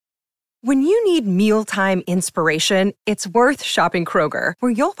When you need mealtime inspiration, it's worth shopping Kroger,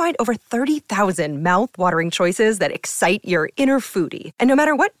 where you'll find over 30,000 mouth-watering choices that excite your inner foodie. And no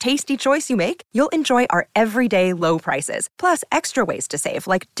matter what tasty choice you make, you'll enjoy our everyday low prices, plus extra ways to save,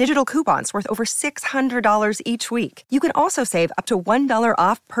 like digital coupons worth over $600 each week. You can also save up to $1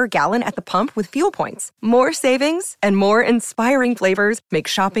 off per gallon at the pump with fuel points. More savings and more inspiring flavors make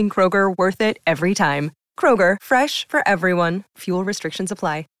shopping Kroger worth it every time. Kroger, fresh for everyone. Fuel restrictions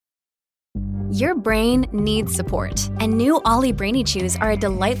apply. Your brain needs support, and new Ollie Brainy Chews are a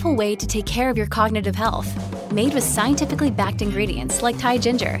delightful way to take care of your cognitive health. Made with scientifically backed ingredients like Thai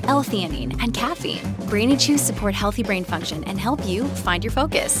ginger, L-theanine, and caffeine, Brainy Chews support healthy brain function and help you find your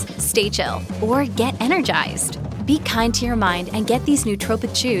focus, stay chill, or get energized. Be kind to your mind and get these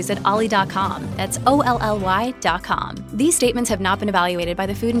nootropic chews at ollie.com. That's OLLY.com. These statements have not been evaluated by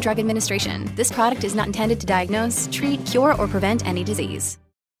the Food and Drug Administration. This product is not intended to diagnose, treat, cure, or prevent any disease.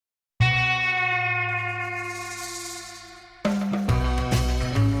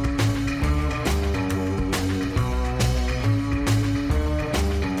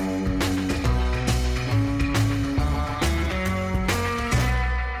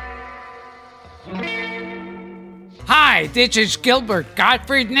 Hi, this is Gilbert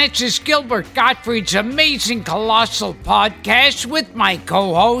Gottfried, and this is Gilbert Gottfried's Amazing Colossal Podcast with my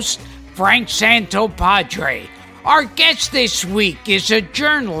co-host, Frank Santopadre. Our guest this week is a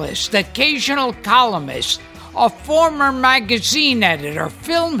journalist, occasional columnist, a former magazine editor,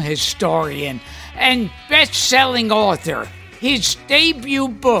 film historian, and best-selling author. His debut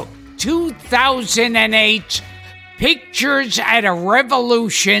book, 2008's Pictures at a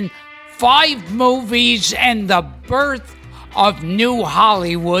Revolution, 5 movies and the birth of New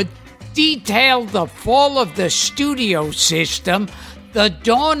Hollywood, detailed the fall of the studio system, the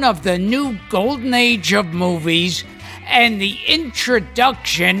dawn of the new golden age of movies, and the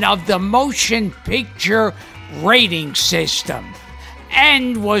introduction of the motion picture rating system,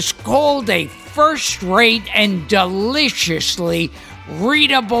 and was called a first-rate and deliciously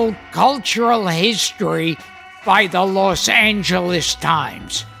readable cultural history by the Los Angeles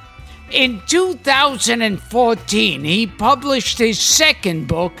Times. In 2014, he published his second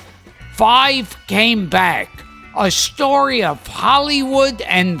book, 5 Came Back, a story of Hollywood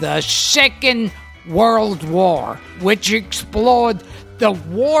and the Second World War, which explored the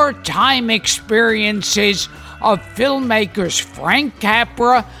wartime experiences of filmmakers Frank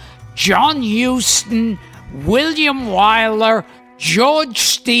Capra, John Huston, William Wyler, George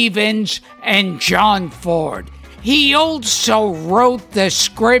Stevens, and John Ford. He also wrote the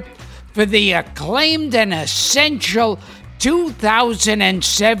script for the acclaimed and essential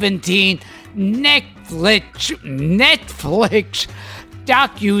 2017 Netflix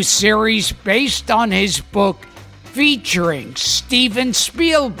docuseries based on his book, featuring Steven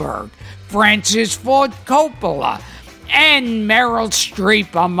Spielberg, Francis Ford Coppola, and Meryl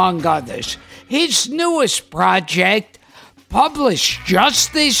Streep, among others. His newest project, published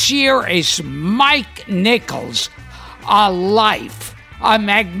just this year, is Mike Nichols' A Life, a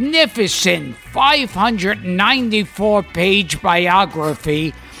magnificent 594-page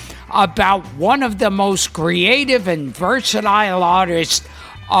biography about one of the most creative and versatile artists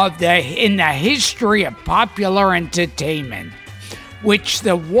in the history of popular entertainment, which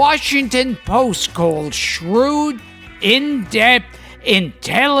the Washington Post called shrewd, in-depth,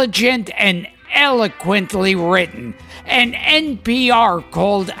 intelligent, and eloquently written, and NPR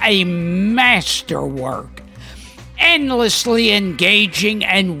called a masterwork. Endlessly engaging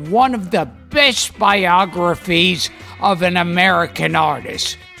and one of the best biographies of an American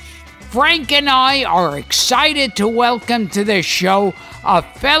artist. Frank and I are excited to welcome to the show a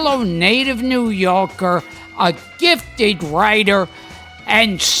fellow native New Yorker, a gifted writer,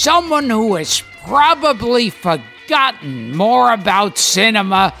 and someone who has probably forgotten more about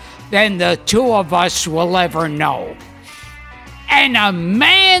cinema than the two of us will ever know. And a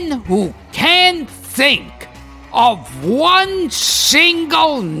man who can think of one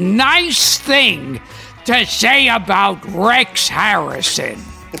single nice thing to say about Rex Harrison.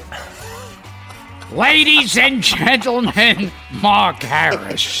 Ladies and gentlemen, Mark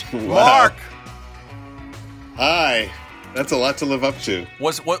Harris. Mark! Hi. That's a lot to live up to.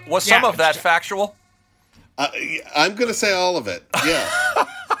 Was some of that factual? I'm going to say all of it. Yeah.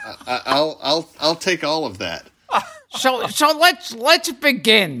 I'll take all of that. So let's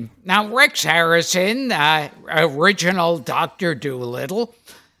begin. Now, Rex Harrison, original Dr. Dolittle,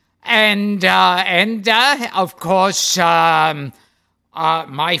 and of course, My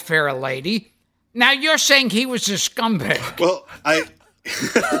Fair Lady. Now, you're saying he was a scumbag. Well,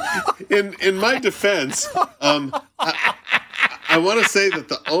 in my defense, I want to say that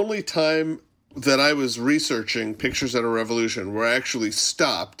the only time that I was researching Pictures at a Revolution where I actually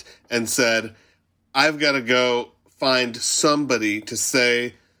stopped and said, I've got to go find somebody to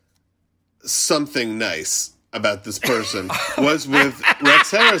say something nice about this person was with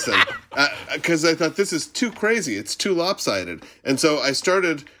Rex Harrison, because I thought, this is too crazy. It's too lopsided. And so I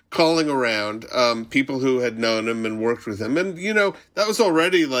started calling around people who had known him and worked with him. And, that was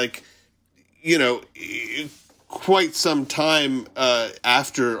already quite some time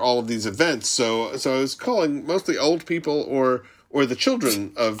after all of these events. So I was calling mostly old people or the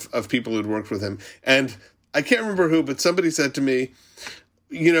children of people who'd worked with him. And I can't remember who, but somebody said to me,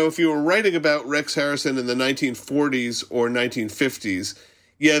 if you were writing about Rex Harrison in the 1940s or 1950s,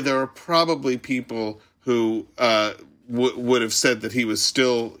 there are probably people who would have said that he was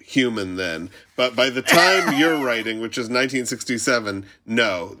still human then. But by the time you're writing, which is 1967,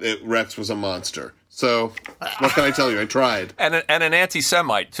 no, Rex was a monster. So what can I tell you? I tried. And an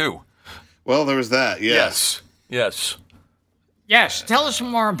anti-Semite, too. Well, there was that, yes. Yes. Yes, tell us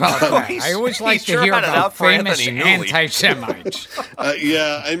more about that. I always like to hear about famous anti-Semites.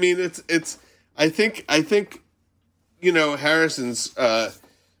 I mean, it's. I think Harrison's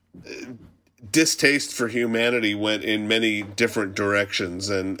distaste for humanity went in many different directions,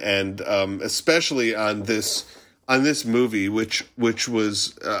 and especially on this movie, which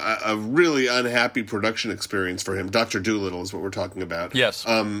was a really unhappy production experience for him. Dr. Dolittle is what we're talking about. Yes.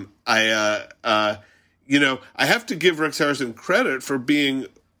 I have to give Rex Harrison credit for being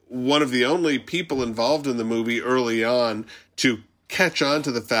one of the only people involved in the movie early on to catch on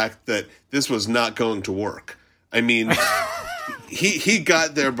to the fact that this was not going to work. I mean, he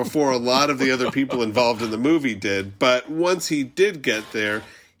got there before a lot of the other people involved in the movie did, but once he did get there,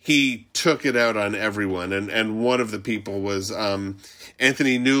 he took it out on everyone. And one of the people was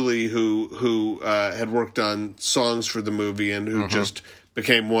Anthony Newley, who had worked on songs for the movie and who just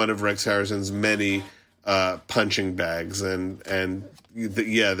became one of Rex Harrison's many punching bags, and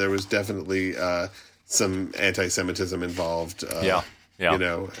there was definitely some anti-Semitism involved.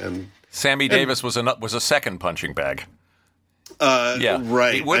 And Sammy Davis was a second punching bag.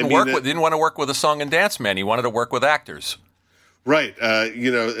 Right. He didn't want to work with a song and dance man. He wanted to work with actors. Right.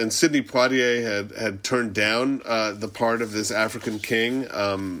 And Sidney Poitier had turned down the part of this African king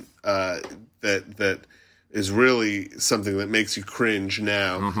that is really something that makes you cringe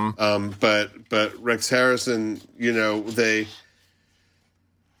now. But Rex Harrison,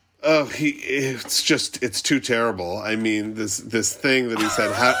 it's too terrible. I mean, this thing that he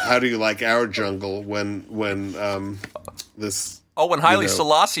said, how do you like our jungle when this... Oh, when Haile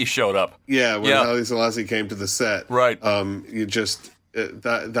Selassie showed up. Yeah, when Haile Selassie came to the set. Right.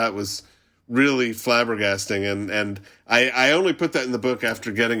 That was really flabbergasting, and I only put that in the book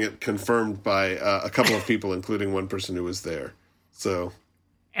after getting it confirmed by a couple of people, including one person who was there. So,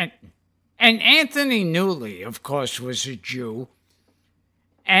 and Anthony Newley, of course, was a Jew,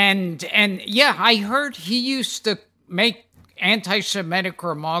 and I heard he used to make anti-Semitic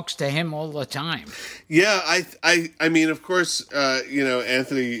remarks to him all the time. Yeah, I mean, of course,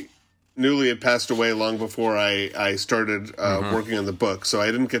 Anthony Newley had passed away long before I started working on the book, so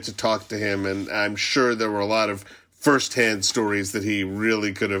I didn't get to talk to him, and I'm sure there were a lot of firsthand stories that he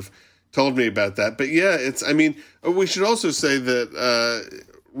really could have told me about that. But we should also say that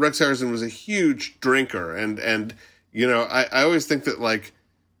Rex Harrison was a huge drinker, and I always think that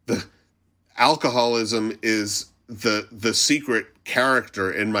the alcoholism is the secret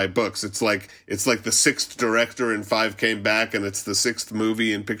character in my books. It's like the sixth director in Five Came Back, and it's the sixth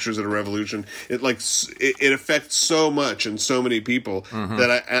movie in Pictures of a Revolution. It affects so much and so many people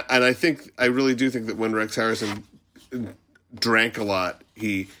that I really do think that when Rex Harrison drank a lot,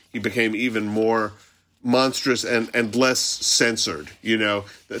 he became even more monstrous and less censored. The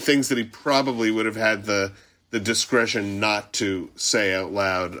things that he probably would have had the discretion not to say out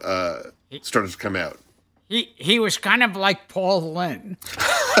loud started to come out. He was kind of like Paul Lynde.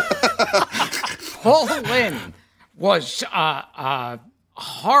 Paul Lynde was a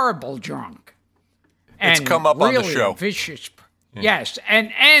horrible drunk. And it's come up really on the show. Vicious. Yes,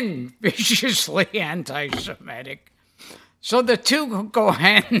 and viciously anti-Semitic. So the two go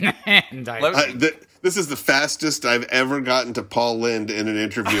hand in hand. This is the fastest I've ever gotten to Paul Lynde in an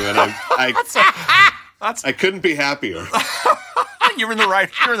interview, and I couldn't be happier. You're in the right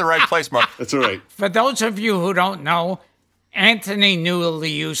place, Mark. That's all right. For those of you who don't know, Anthony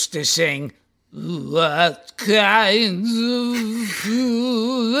Newley used to sing, "What kind of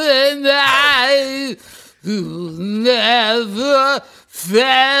fool am I who never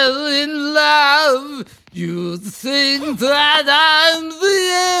fell in love? You think that I'm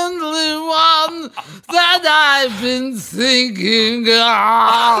the only one that I've been thinking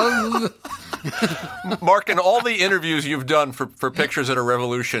of. Mark, in all the interviews you've done for Pictures at a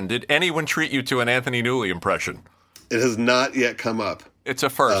Revolution, did anyone treat you to an Anthony Newley impression? It has not yet come up. It's a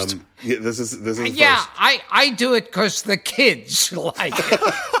first. Yeah, this is Yeah, first. I do it because the kids like it.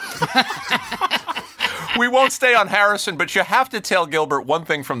 We won't stay on Harrison, but you have to tell Gilbert one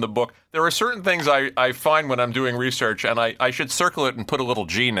thing from the book. There are certain things I find when I'm doing research, and I should circle it and put a little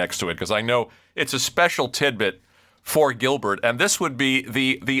G next to it, because I know it's a special tidbit for Gilbert. And this would be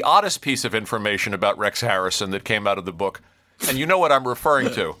the oddest piece of information about Rex Harrison that came out of the book. And you know what I'm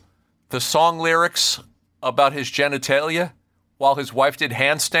referring to. The song lyrics about his genitalia while his wife did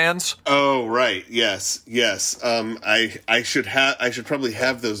handstands. Oh, right. Yes. I should probably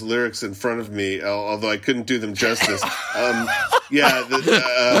have those lyrics in front of me, although I couldn't do them justice.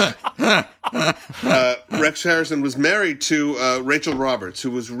 Rex Harrison was married to Rachel Roberts,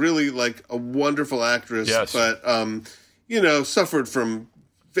 who was really like a wonderful actress, yes. but suffered from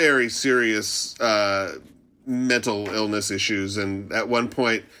very serious mental illness issues, and at one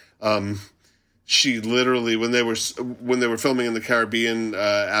point, she literally, when they were filming in the Caribbean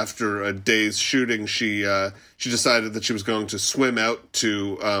after a day's shooting, she decided that she was going to swim out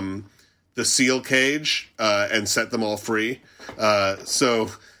to the seal cage and set them all free.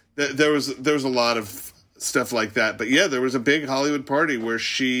 So there was a lot of stuff like that. But yeah, there was a big Hollywood party where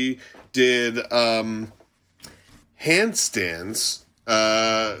she did handstands,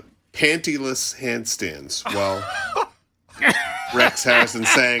 pantyless handstands, while Rex Harrison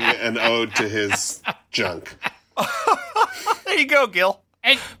sang an ode to his junk. There you go, Gil.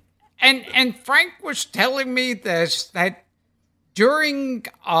 And Frank was telling me this, that during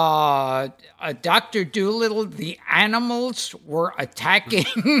Dr. Dolittle, the animals were attacking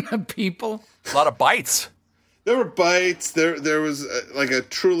the people. A lot of bites. There were bites. There was like a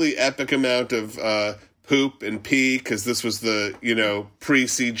truly epic amount of poop and pee, because this was the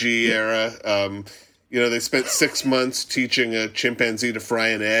pre-CG era. They spent 6 months teaching a chimpanzee to fry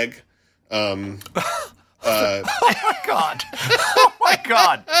an egg. Oh my God! Oh my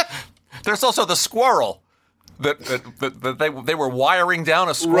God! There's also the squirrel that they were wiring down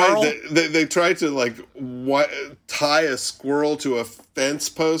a squirrel. Right. They tried to tie a squirrel to a fence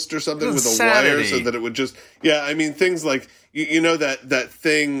post or something with a wire so that it would just. Yeah, I mean things like that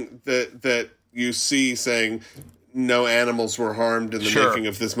thing that you see saying no animals were harmed in the making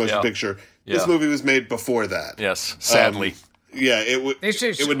of this motion picture. Yeah. This movie was made before that. Yes, sadly.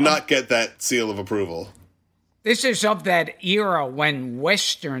 It would not get that seal of approval. This is of that era when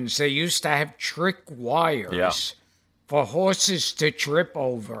Westerns, they used to have trick wires for horses to trip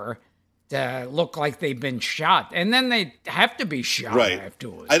over to look like they've been shot. And then they have to be shot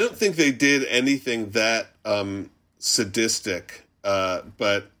afterwards. I don't think they did anything that sadistic,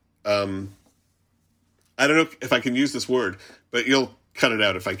 but I don't know if I can use this word, but you'll cut it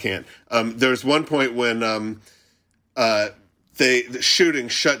out if I can't. There's one point when the shooting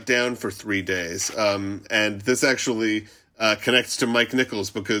shut down for 3 days, and this actually connects to Mike Nichols,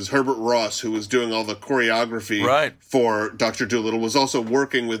 because Herbert Ross, who was doing all the choreography for Dr. Dolittle, was also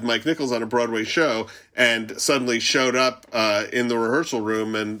working with Mike Nichols on a Broadway show, and suddenly showed up in the rehearsal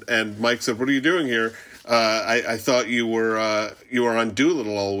room, and Mike said, "What are you doing here? I thought you were on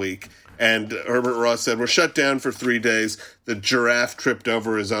Dolittle all week." And Herbert Ross said, "We're shut down for 3 days. The giraffe tripped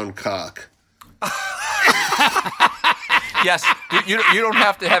over his own cock." Yes, you don't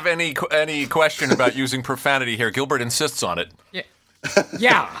have to have any question about using profanity here. Gilbert insists on it.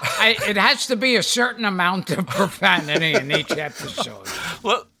 Yeah, it has to be a certain amount of profanity in each episode.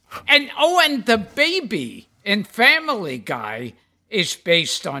 Well, and the baby in Family Guy is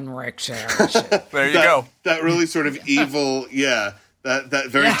based on Rex Harrison. There you go. That really sort of evil, that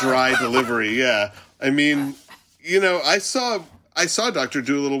very dry delivery, I mean, I saw Dr.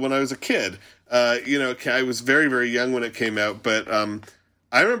 Dolittle when I was a kid. I was very, very young when it came out, but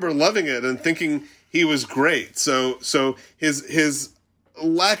I remember loving it and thinking he was great. So his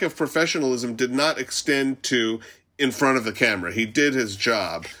lack of professionalism did not extend to in front of the camera. He did his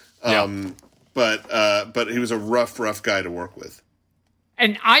job, but he was a rough guy to work with.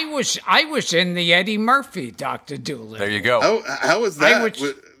 And I was in the Eddie Murphy Dr. Dolittle. There you go. How was that?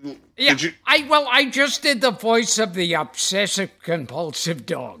 I just did the voice of the obsessive compulsive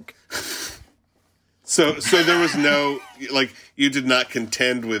dog. So there was no, you did not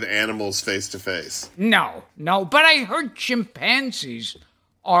contend with animals face to face. No, but I heard chimpanzees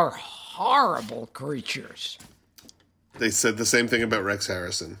are horrible creatures. They said the same thing about Rex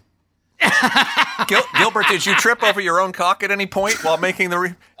Harrison. Gilbert, did you trip over your own cock at any point while making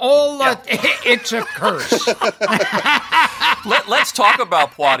the it's a curse. Let's talk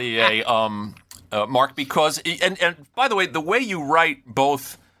about Poitier. Mark, because and by the way, the way you write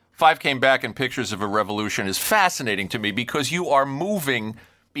both Five Came Back and Pictures of a Revolution is fascinating to me because you are moving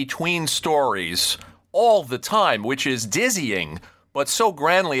between stories all the time, which is dizzying, but so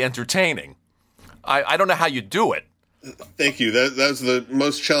grandly entertaining. I don't know how you do it. Thank you. That was the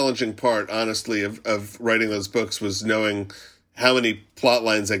most challenging part, honestly, of writing those books, was knowing how many plot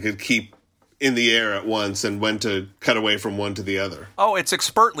lines I could keep in the air at once and when to cut away from one to the other. Oh, it's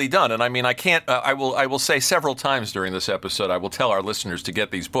expertly done. And I mean, I can't, I will say several times during this episode, I will tell our listeners to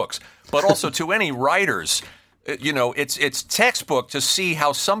get these books, but also to any writers, you know, it's textbook to see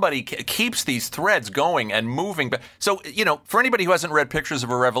how somebody keeps these threads going and moving. So, you know, for anybody who hasn't read Pictures of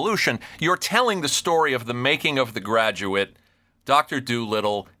a Revolution, you're telling the story of the making of The Graduate, Dr.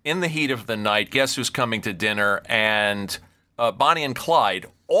 Dolittle, In the Heat of the Night, Guess Who's Coming to Dinner, and Bonnie and Clyde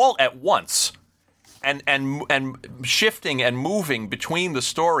all at once. And shifting and moving between the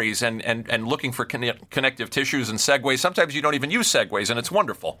stories and looking for connective tissues and segues. Sometimes you don't even use segues, and it's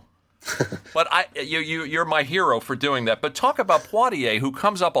wonderful. But you're my hero for doing that. But talk about Poitier, who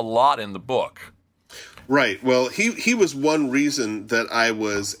comes up a lot in the book. Right. Well, he was one reason that I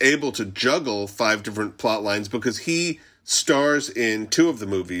was able to juggle 5 different plot lines, because he stars in 2 of the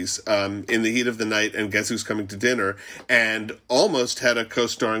movies, In the Heat of the Night and Guess Who's Coming to Dinner, and almost had a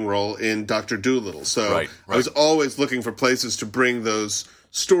co-starring role in Dr. Dolittle. So right. I was always looking for places to bring those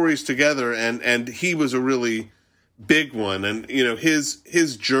stories together, and he was a really big one. And, you know,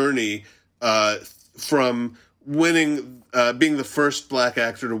 his journey from winning, being the first black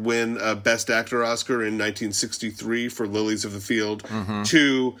actor to win a Best Actor Oscar in 1963 for Lilies of the Field,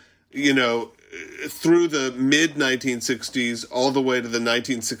 to, you know, through the mid-1960s all the way to the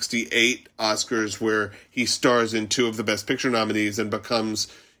 1968 Oscars, where he stars in 2 of the Best Picture nominees and becomes,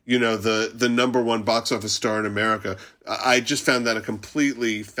 you know, the number 1 box office star in America. I just found that a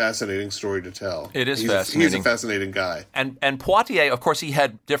completely fascinating story to tell. It is fascinating. He's a fascinating guy. And Poitier, of course, he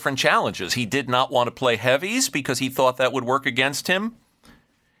had different challenges. He did not want to play heavies because he thought that would work against him.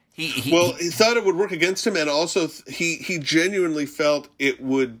 He thought it would work against him, and also he genuinely felt it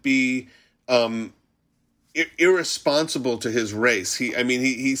would be irresponsible to his race.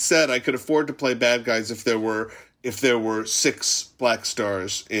 He said, I could afford to play bad guys if there were 6 black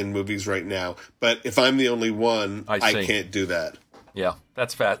stars in movies right now, but if I'm the only one, I can't do that. Yeah,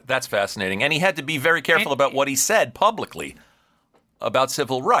 that's fascinating. And he had to be very careful about what he said publicly about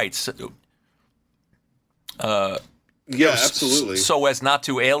civil rights. Absolutely. So as not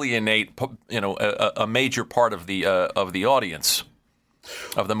to alienate, you know, a major part of the audience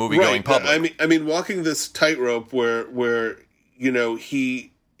of the movie-going public. I mean, walking this tightrope where you know,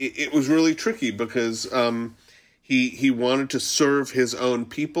 it was really tricky because he wanted to serve his own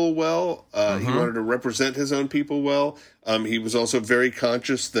people well. He wanted to represent his own people well. He was also very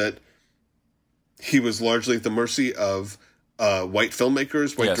conscious that he was largely at the mercy of white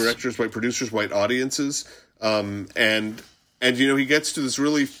filmmakers, white directors, white producers, white audiences. And you know, he gets to this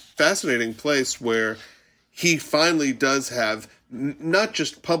really fascinating place where he finally does have not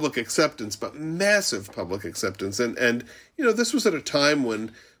just public acceptance, but massive public acceptance. And you know, this was at a time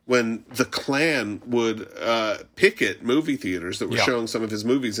when the Klan would picket movie theaters that were showing some of his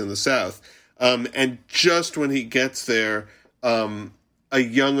movies in the South. And just when he gets there, a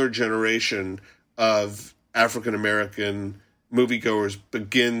younger generation of African-American moviegoers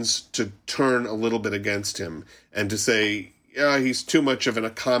begins to turn a little bit against him and to say, yeah, he's too much of an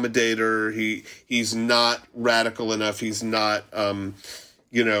accommodator. He's not radical enough. He's not,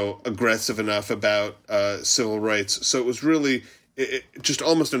 you know, aggressive enough about civil rights. So it was really just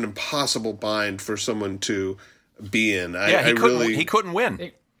almost an impossible bind for someone to be in. He couldn't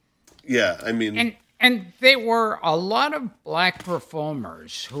win. I mean, and there were a lot of black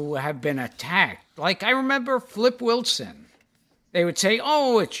performers who have been attacked. Like I remember Flip Wilson. They would say,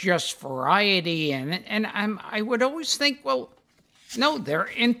 "Oh, it's just variety," and I would always think, well, no, they're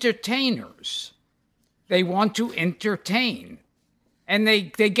entertainers. They want to entertain, and they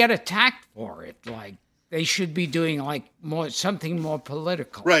get attacked for it. Like they should be doing like something more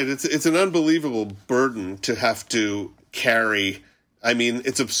political. Right. It's an unbelievable burden to have to carry. I mean,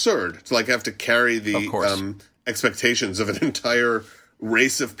 it's absurd to have to carry the expectations of an entire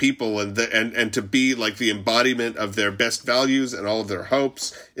race of people and to be like the embodiment of their best values and all of their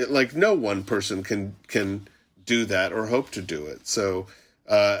hopes. No one person can do that or hope to do it. So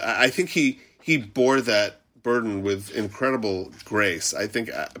I think he bore that burden with incredible grace. I think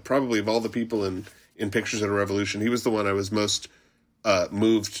probably of all the people in Pictures of a Revolution, he was the one I was most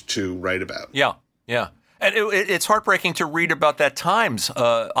moved to write about. Yeah. And it's heartbreaking to read about that Times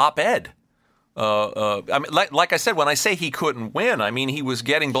op-ed I mean, like I said, when I say he couldn't win, I mean he was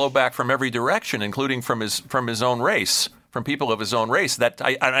getting blowback from every direction, including from his own race, from people of his own race. That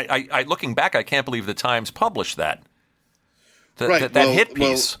I looking back, I can't believe the Times published that. That hit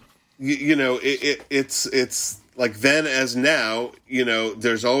piece. Well, it's like then as now,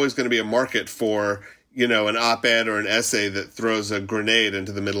 there's always going to be a market for, an op-ed or an essay that throws a grenade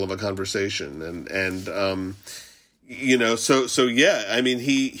into the middle of a conversation. And so yeah, I mean,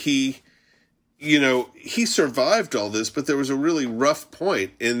 he survived all this, but there was a really rough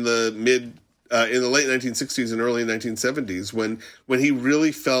point in the in the late 1960s and early 1970s when he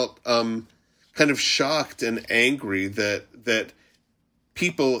really felt kind of shocked and angry that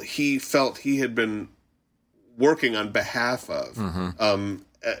people he felt he had been working on behalf of,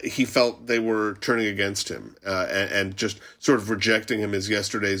 he felt they were turning against him and just sort of rejecting him as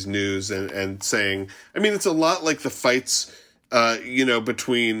yesterday's news and saying, I mean, it's a lot like the fights,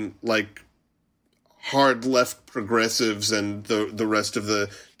 between like hard left progressives and the rest of the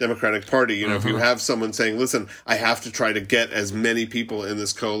Democratic Party. If you have someone saying, listen, I have to try to get as many people in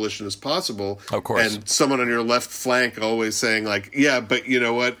this coalition as possible. Of course. And someone on your left flank always saying like, yeah, but you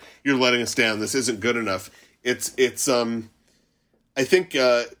know what? You're letting us down. This isn't good enough. It's I think,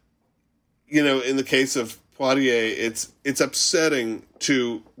 in the case of Poitier, it's upsetting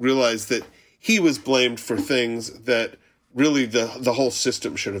to realize that he was blamed for things that really the whole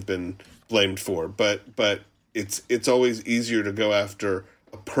system should have been blamed for. But it's always easier to go after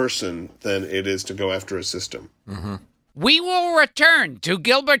a person than it is to go after a system. Mm-hmm. We will return to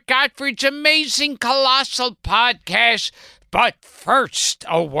Gilbert Gottfried's amazing colossal podcast, but first,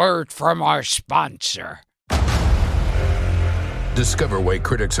 a word from our sponsor. Discover why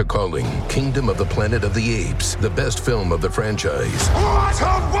critics are calling Kingdom of the Planet of the Apes the best film of the franchise. What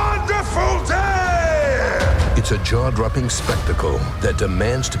a wonderful day! It's a jaw-dropping spectacle that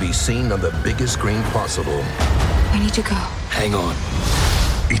demands to be seen on the biggest screen possible. I need to go. Hang on.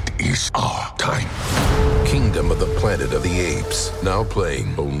 It is our time. Kingdom of the Planet of the Apes. Now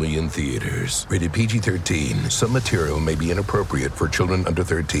playing only in theaters. Rated PG-13. Some material may be inappropriate for children under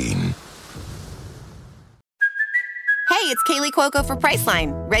 13. Hey, it's Kaylee Cuoco for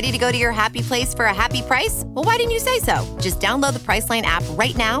Priceline. Ready to go to your happy place for a happy price? Well, why didn't you say so? Just download the Priceline app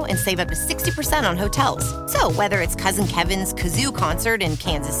right now and save up to 60% on hotels. So whether it's Cousin Kevin's Kazoo Concert in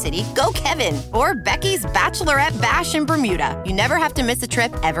Kansas City, go Kevin, or Becky's Bachelorette Bash in Bermuda, you never have to miss a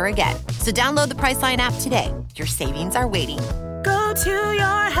trip ever again. So download the Priceline app today. Your savings are waiting. Go to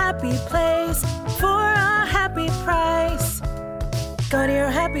your happy place for a happy price. Go to your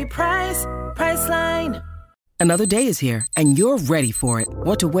happy price, Priceline. Another day is here, and you're ready for it.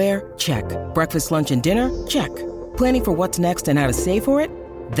 What to wear? Check. Breakfast, lunch, and dinner? Check. Planning for what's next and how to save for it?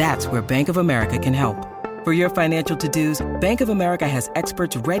 That's where Bank of America can help. For your financial to-dos, Bank of America has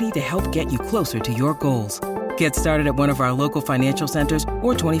experts ready to help get you closer to your goals. Get started at one of our local financial centers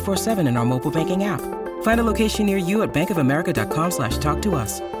or 24/7 in our mobile banking app. Find a location near you at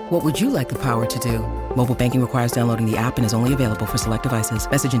bankofamerica.com/talktous. What would you like the power to do? Mobile banking requires downloading the app and is only available for select devices.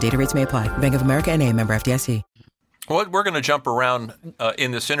 Message and data rates may apply. Bank of America N.A., member FDIC. Well, we're going to jump around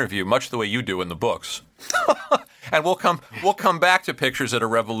in this interview, much the way you do in the books, and we'll come back to Pictures at a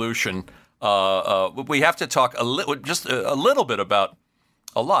Revolution. We have to talk a little bit about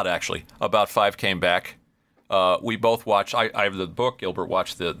about Five Came Back. We both watched. I have the book. Gilbert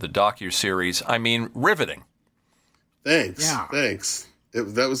watched the docu-series. I mean, riveting. Thanks. Yeah. Thanks.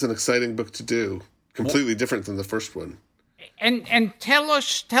 That was an exciting book to do. Completely different than the first one. And tell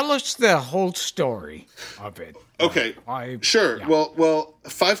us the whole story of it. Okay, sure. Yeah. Well,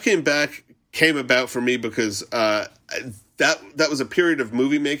 Five Came Back came about for me because that was a period of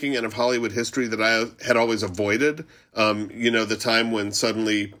movie making and of Hollywood history that I had always avoided. The time when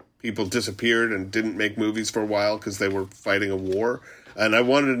suddenly people disappeared and didn't make movies for a while because they were fighting a war. And I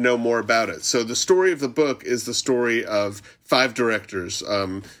wanted to know more about it. So the story of the book is the story of 5 directors,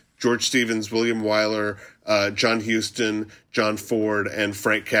 George Stevens, William Wyler, John Huston, John Ford, and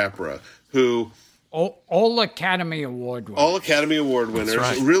Frank Capra, who... All Academy Award winners. All Academy Award winners.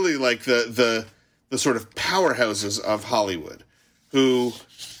 Right. Really like the sort of powerhouses of Hollywood, who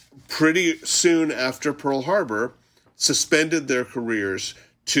pretty soon after Pearl Harbor suspended their careers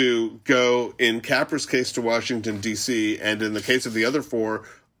to go, in Capra's case, to Washington, D.C., and in the case of the other 4,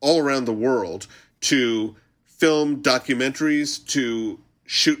 all around the world, to film documentaries, to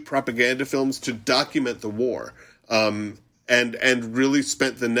shoot propaganda films, to document the war, and really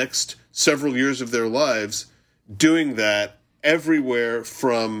spent the next several years of their lives doing that everywhere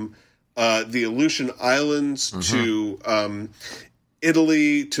from the Aleutian Islands to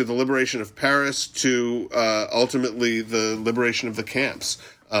Italy, to the liberation of Paris, to ultimately the liberation of the camps.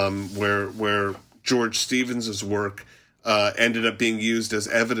 where George Stevens's work ended up being used as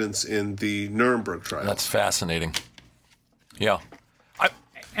evidence in the Nuremberg trial. That's fascinating. Yeah.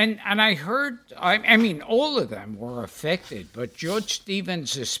 And I heard, I mean, all of them were affected, but George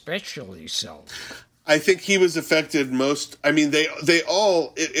Stevens especially so. I think he was affected most. I mean, they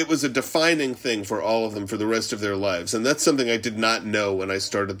all, it was a defining thing for all of them for the rest of their lives. And that's something I did not know when I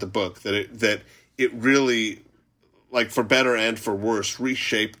started the book, that it really, like for better and for worse,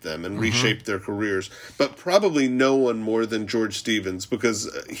 reshaped them and reshaped their careers. But probably no one more than George Stevens, because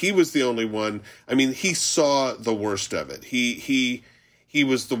he was the only one. I mean, he saw the worst of it. He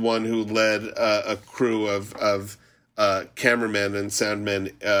was the one who led a crew of cameramen and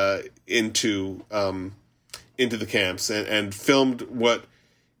soundmen into the camps and filmed what,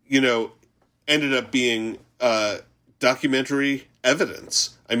 ended up being documentary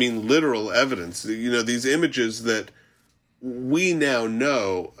evidence. I mean, literal evidence. These images that we now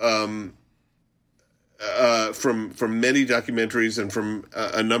know from many documentaries and from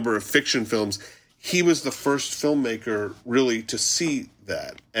a number of fiction films. He was the first filmmaker really to see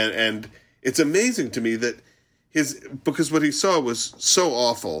that. And it's amazing to me that because what he saw was so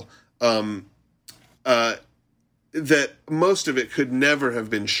awful, that most of it could never have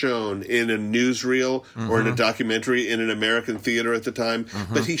been shown in a newsreel or in a documentary in an American theater at the time.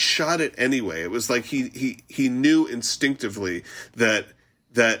 But he shot it anyway. It was like he knew instinctively that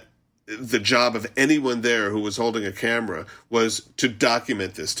the job of anyone there who was holding a camera was to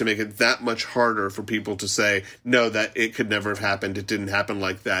document this, to make it that much harder for people to say, no, that it could never have happened. It didn't happen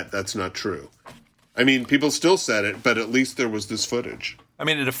like that. That's not true. I mean, people still said it, but at least there was this footage. I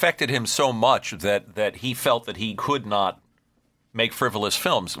mean, it affected him so much that he felt that he could not make frivolous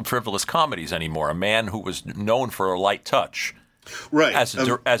comedies anymore. A man who was known for a light touch, right?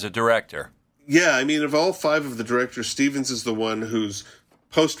 As a director. Yeah, I mean, of all five of the directors, Stevens is the one whose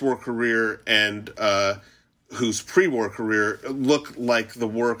post-war career and whose pre-war career look like the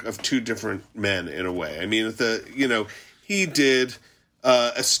work of two different men in a way. I mean, he did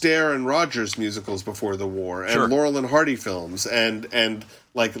Astaire and Rogers musicals before the war, and Laurel and Hardy films, and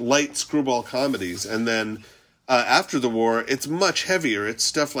like light screwball comedies. And then after the war, it's much heavier. It's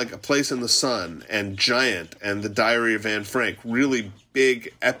stuff like A Place in the Sun and Giant and The Diary of Anne Frank, really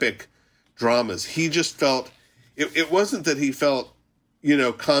big, epic dramas. He just felt, it wasn't that he felt,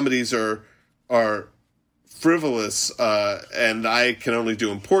 comedies are frivolous and I can only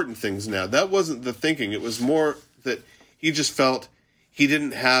do important things now. That wasn't the thinking. It was more that he just felt he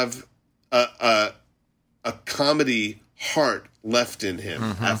didn't have a comedy heart left in him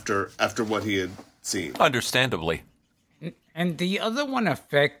after what he had seen. Understandably. And the other one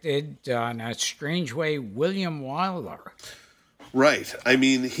affected, in a strange way, William Wyler. Right. I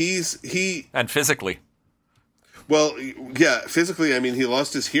mean, and physically. Well, yeah, physically, I mean, he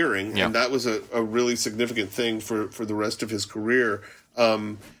lost his hearing, and that was a really significant thing for the rest of his career.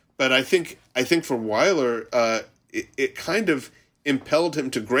 But I think for Wyler, it kind of impelled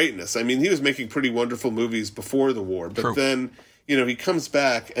him to greatness. I mean, he was making pretty wonderful movies before the war, but then, he comes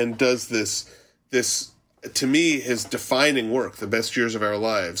back and does this, to me, his defining work, The Best Years of Our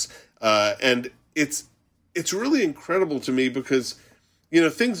Lives. And it's really incredible to me because,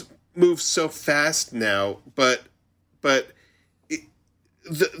 things move so fast now, but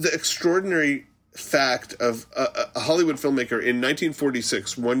the extraordinary fact of a Hollywood filmmaker in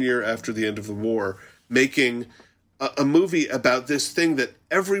 1946, 1 year after the end of the war, making a movie about this thing that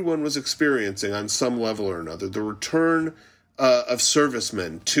everyone was experiencing on some level or another, the return of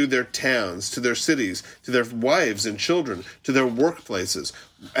servicemen to their towns, to their cities, to their wives and children, to their workplaces,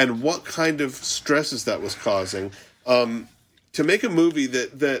 and what kind of stresses that was causing. To make a movie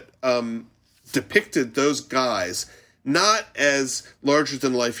that depicted those guys not as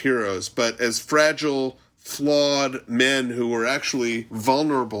larger-than-life heroes, but as fragile, flawed men who were actually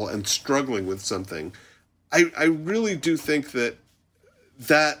vulnerable and struggling with something, I really do think that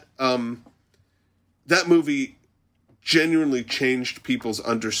movie genuinely changed people's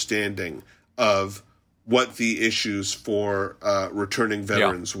understanding of what the issues for returning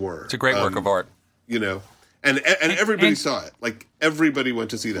veterans were. It's a great work of art. And everybody saw it. Like, everybody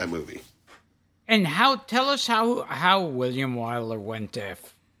went to see that movie. And tell us how William Wyler went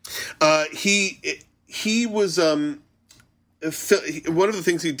deaf. He was one of the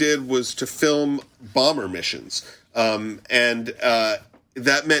things he did was to film bomber missions, and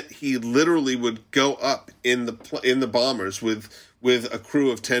that meant he literally would go up in the bombers with a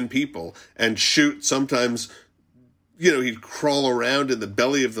crew of 10 people and shoot. Sometimes, he'd crawl around in the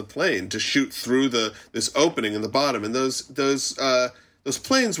belly of the plane to shoot through this opening in the bottom, and those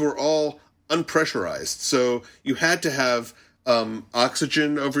planes were all unpressurized, so you had to have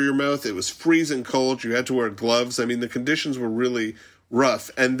oxygen over your mouth. It was freezing cold. You had to wear gloves. I mean, the conditions were really rough.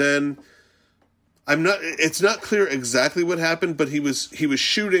 And then it's not clear exactly what happened, but he was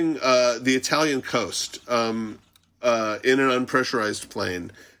shooting the Italian coast in an unpressurized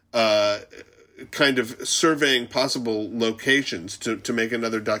plane, kind of surveying possible locations to make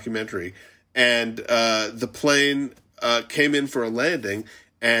another documentary. And the plane came in for a landing,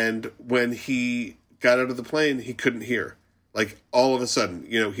 and when he got out of the plane, he couldn't hear. Like, all of a sudden,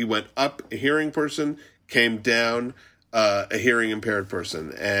 he went up, a hearing person, came down, a hearing impaired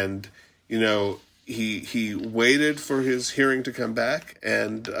person. And, he waited for his hearing to come back,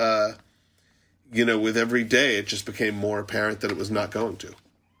 and, with every day, it just became more apparent that it was not going to.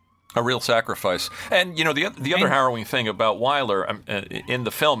 A real sacrifice. And, the other harrowing thing about Wyler in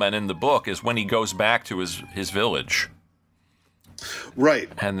the film and in the book is when he goes back to his village. Right.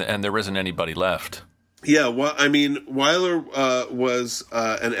 And there isn't anybody left. Yeah, well, I mean, Wyler was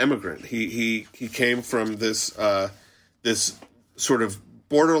an immigrant. He came from this sort of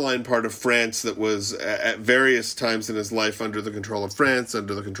borderline part of France that was at various times in his life under the control of France,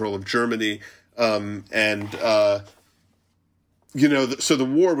 under the control of Germany, so the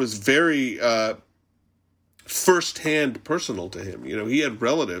war was very firsthand personal to him. He had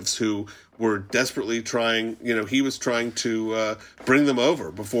relatives who were desperately trying, he was trying to bring them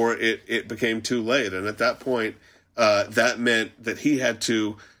over before it became too late. And at that point, that meant that he had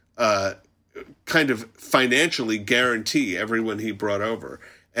to kind of financially guarantee everyone he brought over.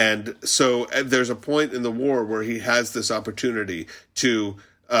 And so there's a point in the war where he has this opportunity to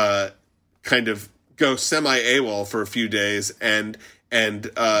kind of go semi-AWOL for a few days and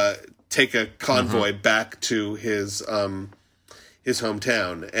take a convoy back to his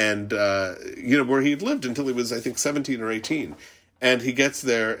hometown, and where he'd lived until he was, I think, 17 or 18. And he gets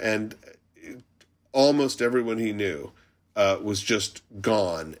there, and almost everyone he knew was just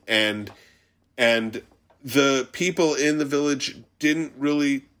gone. And the people in the village didn't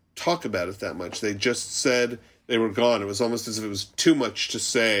really talk about it that much. They just said they were gone. It was almost as if it was too much to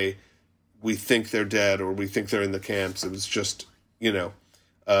say, we think they're dead, or we think they're in the camps. It was just,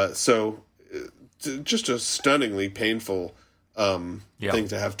 just a stunningly painful thing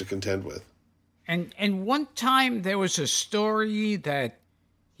to have to contend with. And one time there was a story that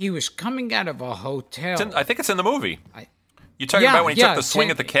he was coming out of a hotel. I think it's in the movie. You talking about when he took the swing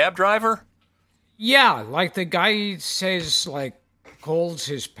at the cab driver? Yeah, like the guy says, calls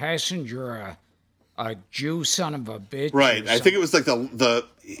his passenger a Jew son of a bitch. Right. I think it was like the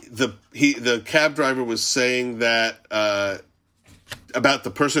cab driver was saying that about the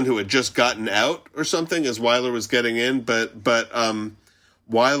person who had just gotten out or something as Wyler was getting in, but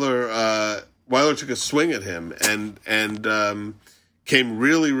Wyler took a swing at him and came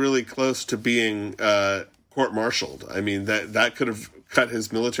really, really close to being court-martialed. I mean, that could have cut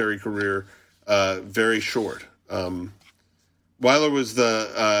his military career very short. Weiler was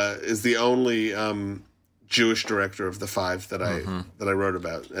is the only Jewish director of the five that I wrote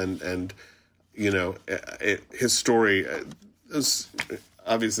about, and his story is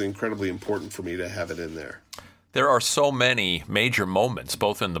obviously incredibly important for me to have it in there. There are so many major moments,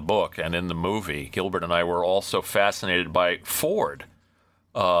 both in the book and in the movie. Gilbert and I were also fascinated by Ford,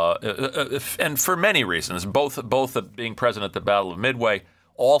 and for many reasons, both being present at the Battle of Midway,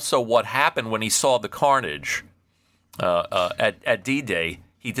 also what happened when he saw the carnage at D-Day.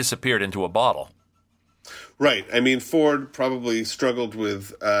 He disappeared into a bottle. Right. I mean, Ford probably struggled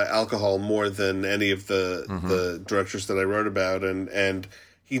with alcohol more than any of the directors that I wrote about, and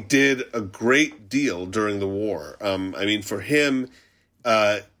he did a great deal during the war. I mean, for him,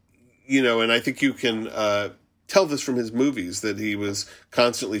 and I think you can tell this from his movies, that he was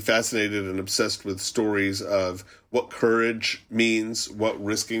constantly fascinated and obsessed with stories of what courage means, what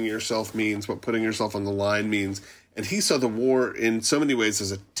risking yourself means, what putting yourself on the line means. And he saw the war in so many ways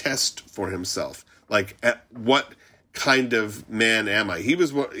as a test for himself. Like, what kind of man am I? He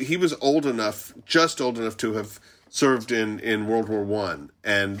was old enough, just old enough to have served in World War I.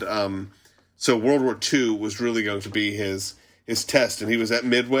 And so World War II was really going to be his test. And he was at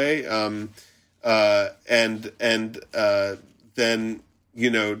Midway, and then,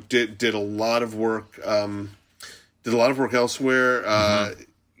 did a lot of work, elsewhere,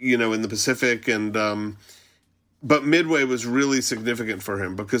 in the Pacific. And but Midway was really significant for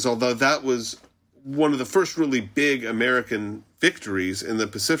him, because although that was one of the first really big American victories in the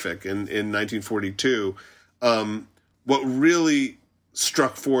Pacific in 1942, what really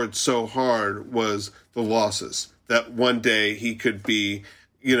struck Ford so hard was the losses. That one day he could be,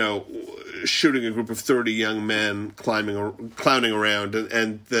 shooting a group of 30 young men clowning around,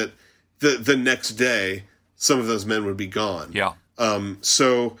 and that the next day some of those men would be gone. Yeah.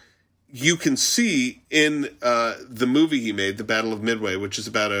 So you can see in the movie he made, The Battle of Midway, which is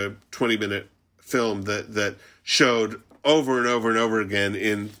about a 20-minute film that showed over and over and over again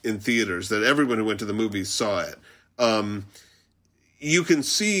in theaters, that everyone who went to the movies saw it. You can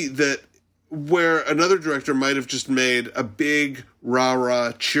see that where another director might have just made a big,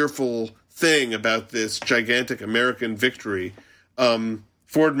 rah-rah, cheerful thing about this gigantic American victory,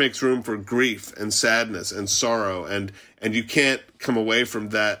 Ford makes room for grief and sadness and sorrow, and you can't come away from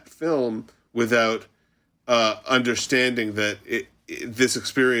that film without understanding that this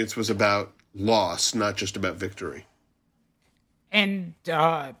experience was about loss, not just about victory. And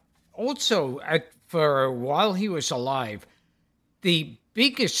also, for while he was alive, the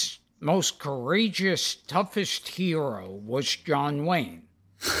biggest, most courageous, toughest hero was John Wayne.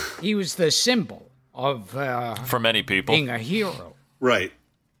 He was the symbol of for many people being a hero. Right.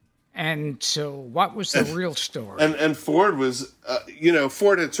 And so what was the real story? And Ford was,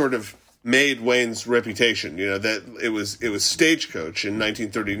 Ford had sort of made Wayne's reputation, that it was Stagecoach in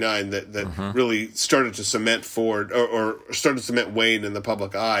 1939 that really started to cement Ford or started to cement Wayne in the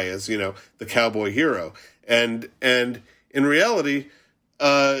public eye as, the cowboy hero. And in reality,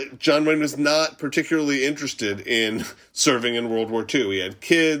 John Wayne was not particularly interested in serving in World War II. He had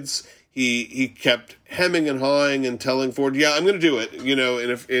kids. He kept hemming and hawing and telling Ford, "Yeah, I'm going to do it.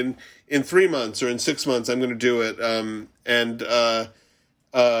 In 3 months or in 6 months, I'm going to do it."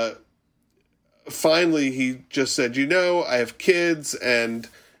 Finally, he just said, "I have kids and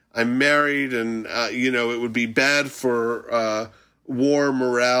I'm married, and it would be bad for war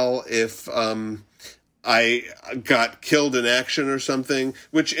morale if I got killed in action or something."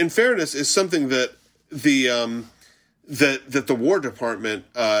 Which, in fairness, is something that the War Department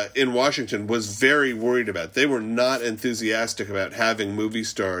in Washington was very worried about. They were not enthusiastic about having movie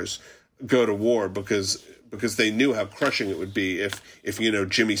stars go to war because they knew how crushing it would be if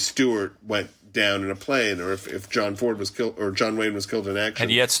Jimmy Stewart went down in a plane, or if John Ford was killed or John Wayne was killed in action.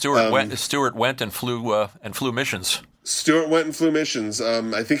 And yet Stewart went and flew missions. Stewart went and flew missions.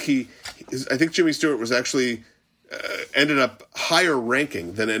 I think Jimmy Stewart was actually ended up higher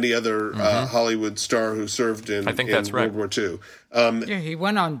ranking than any other Hollywood star who served in World War II. He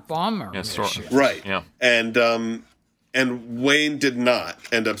went on bomber missions. Right. Yeah. And Wayne did not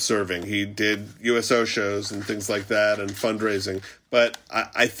end up serving. He did USO shows and things like that and fundraising. But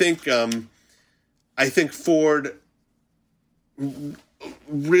I think Ford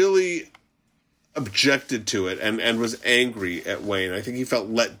really objected to it and was angry at Wayne. I think he felt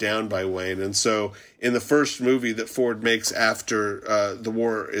let down by Wayne. And so in the first movie that Ford makes after the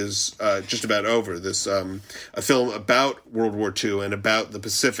war is just about over, this a film about World War II and about the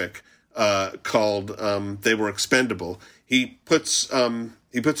Pacific called They Were Expendable, he puts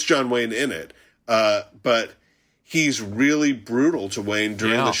John Wayne in it, but he's really brutal to Wayne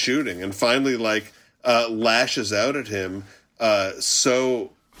during the shooting, and finally lashes out at him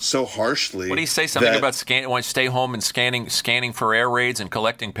so harshly. Would he say something about want to stay home and scanning for air raids and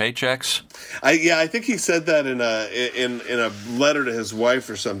collecting paychecks? I think he said that in a letter to his wife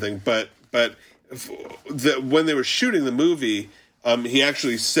or something. But when they were shooting the movie, he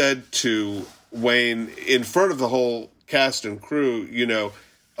actually said to Wayne in front of the whole cast and crew,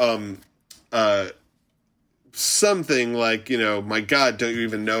 something like, "My God, don't you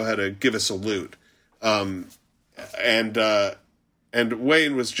even know how to give a salute?" And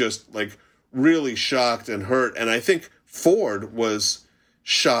Wayne was just really shocked and hurt, and I think Ford was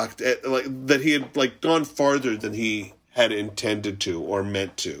shocked at that he had gone farther than he had intended to or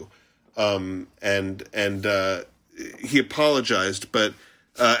meant to, and he apologized, but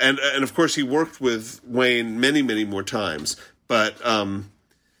and of course he worked with Wayne many more times, but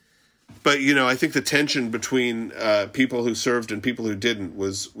I think the tension between people who served and people who didn't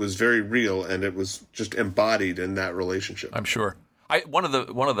was very real, and it was just embodied in that relationship. I'm sure. One of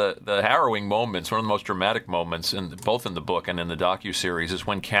the harrowing moments, one of the most dramatic moments, both in the book and in the docuseries, is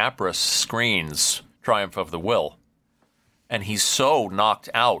when Capra screens Triumph of the Will, and he's so knocked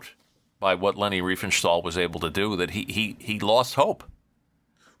out by what Leni Riefenstahl was able to do that he lost hope.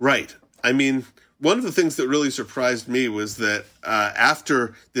 Right. I mean, one of the things that really surprised me was that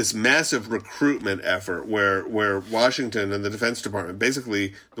after this massive recruitment effort where Washington and the Defense Department,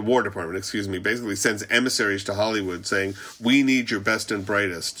 basically the War Department, basically sends emissaries to Hollywood saying, "We need your best and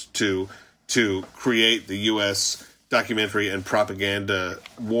brightest to create the U.S. documentary and propaganda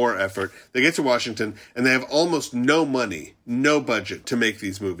war effort." They get to Washington and they have almost no money, no budget to make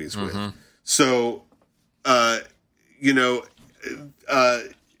these movies with. So,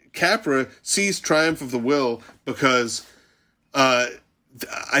 Capra sees Triumph of the Will because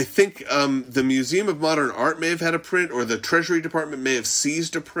I think the Museum of Modern Art may have had a print, or the Treasury Department may have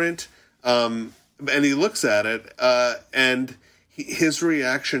seized a print. And he looks at it, and his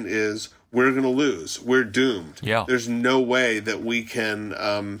reaction is, we're going to lose. We're doomed. Yeah. There's no way that we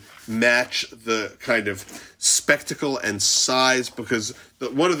can match the kind of spectacle and size, because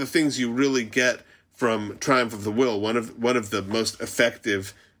one of the things you really get from Triumph of the Will, one of the most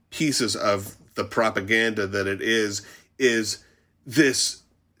effective pieces of the propaganda that it is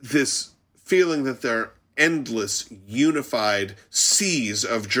this feeling that there are endless unified seas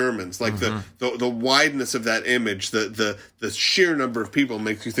of Germans. Like the wideness of that image, the sheer number of people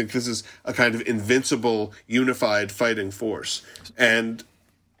makes you think this is a kind of invincible, unified fighting force. And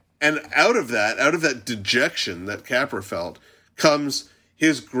out of that dejection that Capra felt comes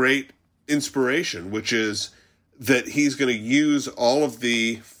his great inspiration, which is that he's going to use all of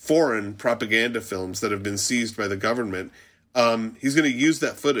the foreign propaganda films that have been seized by the government. He's going to use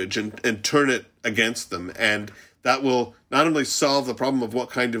that footage and turn it against them. And that will not only solve the problem of what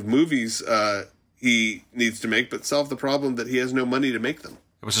kind of movies he needs to make, but solve the problem that he has no money to make them.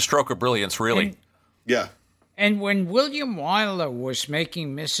 It was a stroke of brilliance, really. Yeah. And when William Wyler was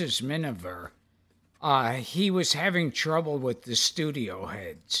making Mrs. Miniver, he was having trouble with the studio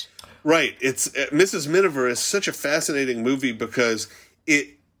heads. Right. It's Mrs. Miniver is such a fascinating movie because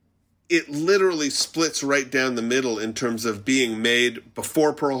it literally splits right down the middle in terms of being made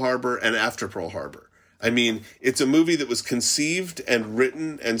before Pearl Harbor and after Pearl Harbor. I mean, it's a movie that was conceived and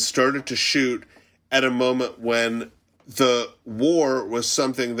written and started to shoot at a moment when the war was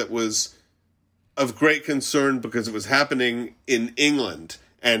something that was of great concern because it was happening in England.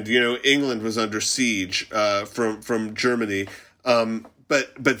 And, England was under siege from Germany.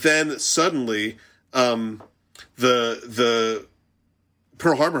 But then suddenly the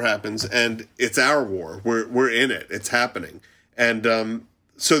Pearl Harbor happens, and it's our war. We're in it. It's happening. And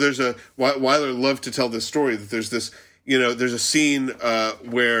so there's Wyler loved to tell this story that there's this, there's a scene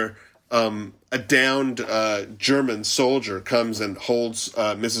where a downed German soldier comes and holds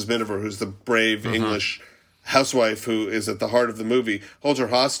Mrs. Miniver, who's the brave English housewife who is at the heart of the movie, holds her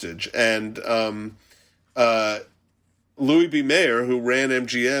hostage. And Louis B. Mayer, who ran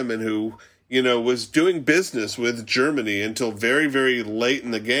MGM and who was doing business with Germany until very, very late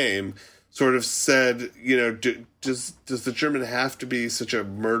in the game, sort of said, does the German have to be such a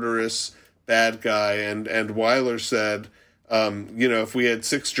murderous bad guy? And Wyler said, if we had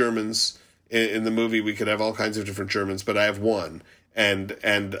 6 Germans in the movie, we could have all kinds of different Germans, but I have one. And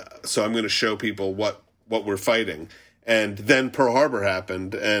so I'm going to show people what we're fighting. And then Pearl Harbor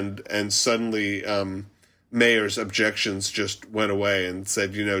happened, and suddenly Mayer's objections just went away and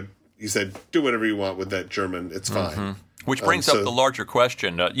said, he said, do whatever you want with that German. It's fine. Which brings up the larger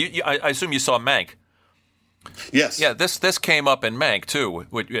question. I assume you saw Mank. Yes. Yeah, this came up in Mank, too,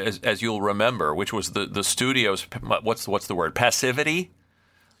 as you'll remember, which was the studio's, what's the word, passivity?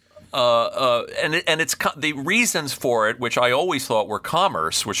 And it's the reasons for it, which I always thought were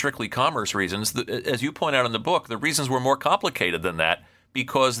strictly commerce reasons. As you point out in the book, the reasons were more complicated than that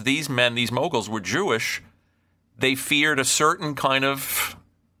because these moguls were Jewish. They feared a certain kind of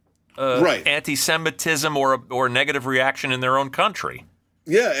anti-Semitism or negative reaction in their own country.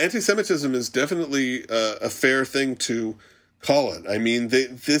 Yeah, anti-Semitism is definitely a fair thing to call it. I mean,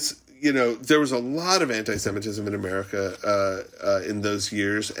 there was a lot of anti-Semitism in America in those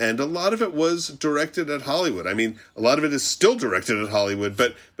years, and a lot of it was directed at Hollywood. I mean, a lot of it is still directed at Hollywood,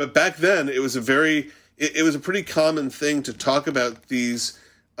 but back then it was a pretty common thing to talk about these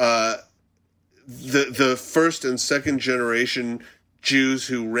the first and second generation Jews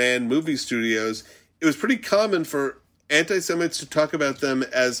who ran movie studios. It was pretty common for anti-Semites to talk about them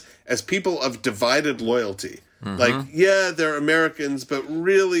as people of divided loyalty. Like, yeah, they're Americans, but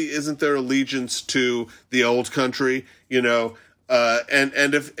really isn't their allegiance to the old country, and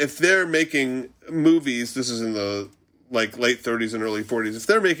if they're making movies, this is in the late 30s and early 40s, if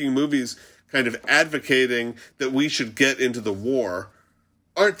they're making movies kind of advocating that we should get into the war,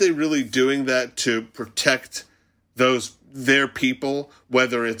 aren't they really doing that to protect their people,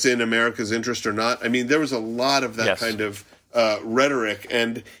 whether it's in America's interest or not? I mean, there was a lot of that kind of rhetoric,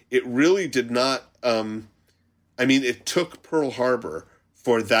 and it really did not. It took Pearl Harbor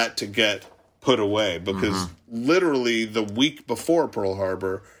for that to get put away because literally the week before Pearl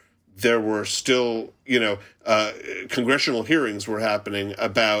Harbor, there were still, congressional hearings were happening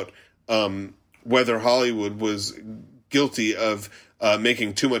about whether Hollywood was guilty of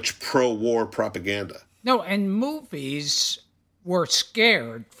making too much pro-war propaganda. No, and movies were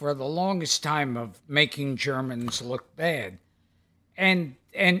scared for the longest time of making Germans look bad,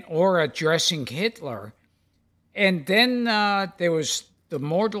 or addressing Hitler. And then there was The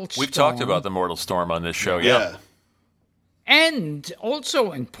Mortal Storm. We've talked about The Mortal Storm on this show, yeah. And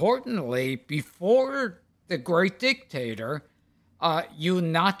also, importantly, before The Great Dictator, You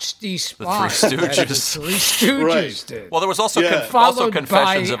Nazi Spy. The Three Stooges. The Three Stooges did. Well, there was also, also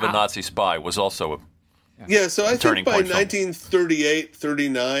Confessions of a Nazi Spy was also so I think by 1938,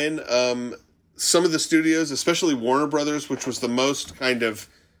 39, some of the studios, especially Warner Brothers, which was the most kind of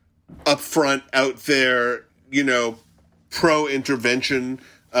upfront, out there, pro-intervention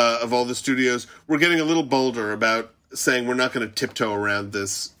of all the studios, were getting a little bolder about saying we're not going to tiptoe around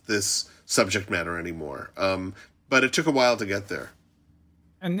this subject matter anymore. But it took a while to get there.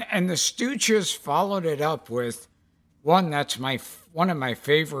 And the Stooges followed it up with one that's one of my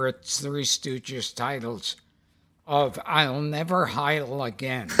favorite Three Stooges titles of I'll Never Heil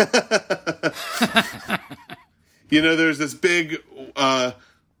Again. There's this big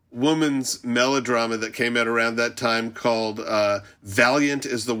woman's melodrama that came out around that time called Valiant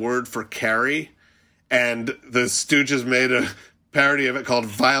is the Word for Carrie. And the Stooges made a parody of it called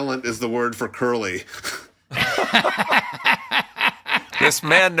Violent is the Word for Curly. This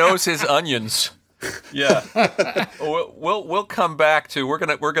man knows his onions. Yeah. We'll come back to we're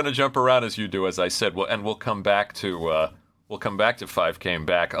gonna jump around as you do, as I said, and we'll come back to Five Came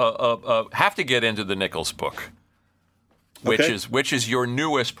Back. Have to get into the Nichols book, which is your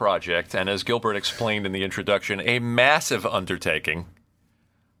newest project, and as Gilbert explained in the introduction, a massive undertaking.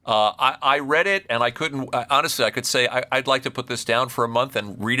 I read it, and I couldn't. Honestly, I could say I'd like to put this down for a month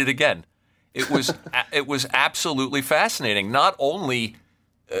and read it again. It was absolutely fascinating. Not only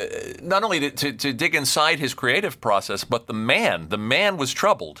to dig inside his creative process, but the man was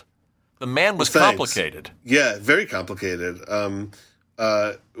troubled. The man was complicated. Yeah, very complicated.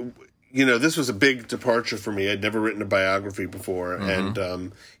 This was a big departure for me. I'd never written a biography before,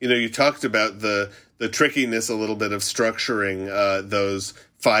 and you talked about the trickiness a little bit of structuring those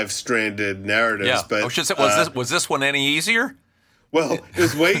 5-stranded narratives. Yeah. But was this one any easier? Well, it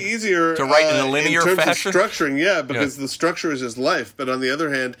was way easier to write in a linear in terms fashion? Of structuring, because the structure is his life. But on the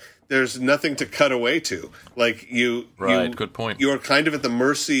other hand, there's nothing to cut away to. Like good point. You are kind of at the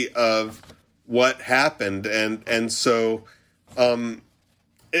mercy of what happened, and so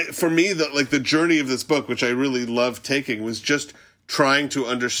for me, the journey of this book, which I really loved taking, was just trying to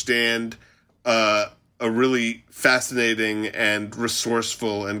understand a really fascinating and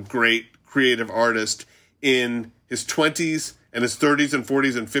resourceful and great creative artist in his 20s and his 30s and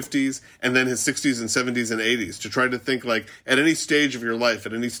 40s and 50s, and then his 60s and 70s and 80s, to try to think, at any stage of your life,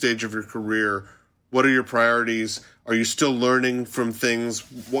 at any stage of your career, what are your priorities? Are you still learning from things?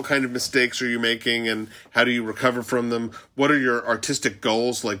 What kind of mistakes are you making, and how do you recover from them? What are your artistic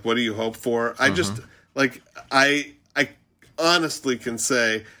goals? What do you hope for? I just, I honestly can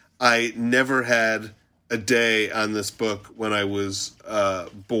say I never had a day on this book when I was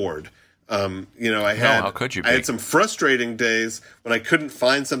bored. I had some frustrating days when I couldn't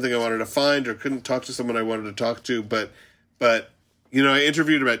find something I wanted to find or couldn't talk to someone I wanted to talk to. But I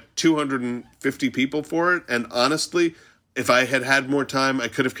interviewed about 250 people for it. And honestly, if I had had more time, I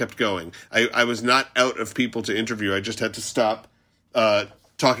could have kept going. I was not out of people to interview. I just had to stop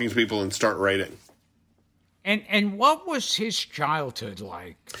talking to people and start writing. And what was his childhood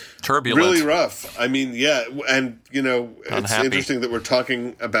like? Turbulent. Really rough. I mean, yeah. And, it's interesting that we're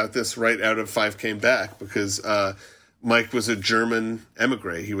talking about this right out of Five Came Back, because Mike was a German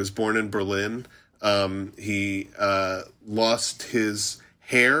emigre. He was born in Berlin. He lost his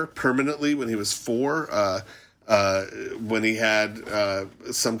hair permanently when he was 4, when he had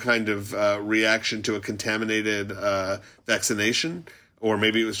some kind of reaction to a contaminated vaccination, or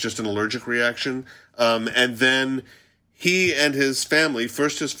maybe it was just an allergic reaction. And then he and his family,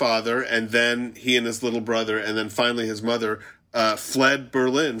 first his father, and then he and his little brother, and then finally his mother, fled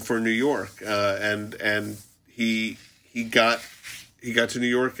Berlin for New York. And he got to New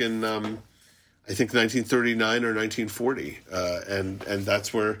York in I think 1939 or 1940, and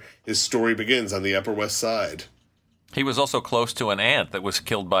that's where his story begins, on the Upper West Side. He was also close to an aunt that was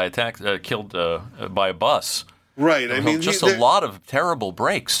killed by a bus. Right, I mean, just a lot of terrible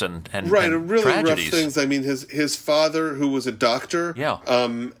breaks and really tragedies. Rough things. I mean, his father, who was a doctor,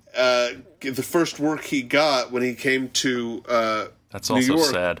 the first work he got when he came to that's New also York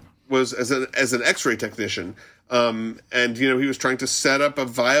sad. Was as an X-ray technician, and he was trying to set up a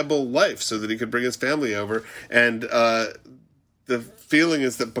viable life so that he could bring his family over. And the feeling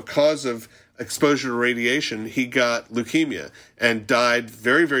is that because of exposure to radiation, he got leukemia and died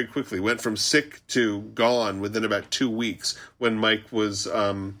very, very quickly. Went from sick to gone within about 2 weeks when Mike was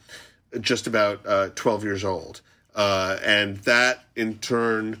just about 12 years old. And that, in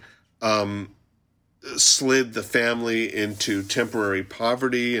turn, slid the family into temporary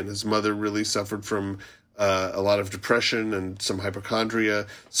poverty, and his mother really suffered from a lot of depression and some hypochondria.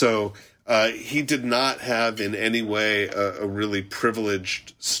 So he did not have in any way a really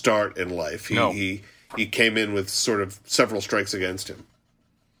privileged start in life. He came in with sort of several strikes against him.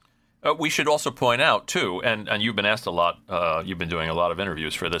 We should also point out, too, and you've been asked a lot, you've been doing a lot of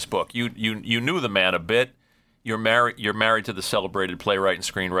interviews for this book. You knew the man a bit. You're married to the celebrated playwright and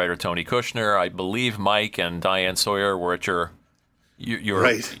screenwriter Tony Kushner. I believe Mike and Diane Sawyer were at your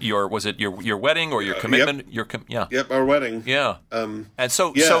right. Was it your wedding or your commitment? Yep, our wedding. Yeah. And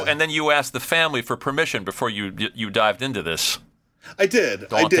then you asked the family for permission before you dived into this. I did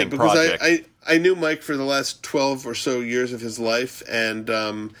because I knew Mike for the last 12 or so years of his life, and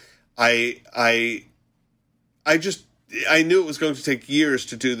I knew it was going to take years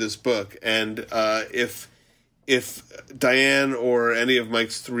to do this book, and if Diane or any of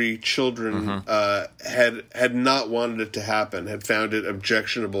Mike's three children had not wanted it to happen, had found it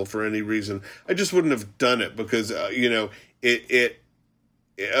objectionable for any reason, I just wouldn't have done it, because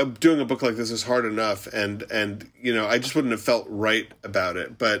doing a book like this is hard enough, and I just wouldn't have felt right about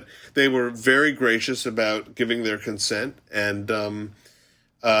it. But they were very gracious about giving their consent, and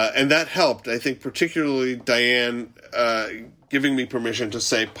that helped. I think particularly Diane giving me permission to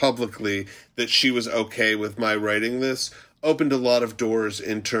say publicly that she was okay with my writing this opened a lot of doors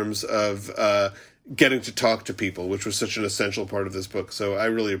in terms of getting to talk to people, which was such an essential part of this book. So I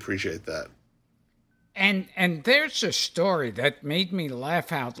really appreciate that. And there's a story that made me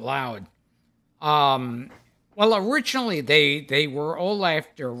laugh out loud. Well, originally they were all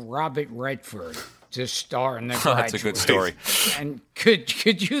after Robert Redford to star in The Graduate. That's a good story. And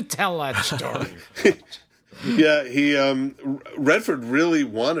could you tell that story? Yeah, Redford really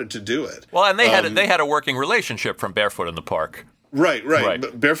wanted to do it. Well, and they had a working relationship from Barefoot in the Park. Right.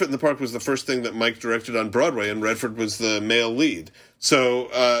 But Barefoot in the Park was the first thing that Mike directed on Broadway, and Redford was the male lead. So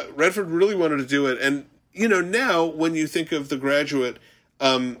Redford really wanted to do it. And, now when you think of The Graduate,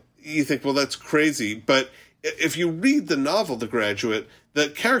 you think, well, that's crazy. But if you read the novel The Graduate, the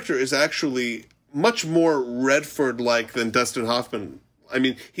character is actually much more Redford-like than Dustin Hoffman. I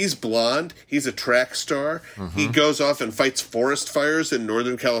mean, he's blonde. He's a track star. Mm-hmm. He goes off and fights forest fires in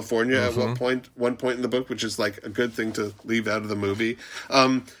Northern California at one point in the book, which is like a good thing to leave out of the movie.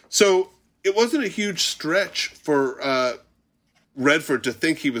 So it wasn't a huge stretch for Redford to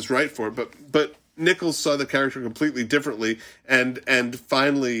think he was right for it, but Nichols saw the character completely differently and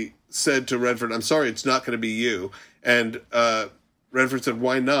finally said to Redford, "I'm sorry, it's not going to be you." And Redford said,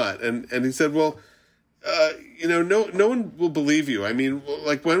 "Why not?" And he said, "Well, no one will believe you. I mean,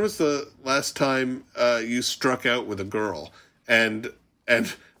 like, when was the last time you struck out with a girl?" And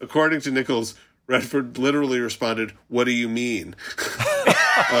according to Nichols, Redford literally responded, "What do you mean?"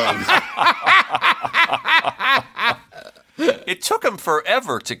 It took him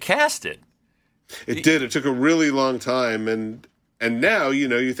forever to cast it. It did. It took a really long time, and now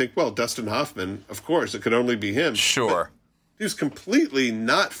you think, well, Dustin Hoffman, of course, it could only be him. Sure, but he was completely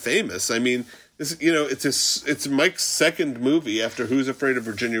not famous. I mean, it's Mike's second movie after Who's Afraid of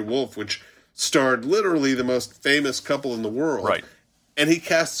Virginia Woolf, which starred literally the most famous couple in the world. Right. And he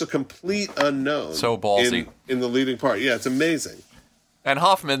casts a complete unknown. So ballsy. In the leading part. Yeah, it's amazing. And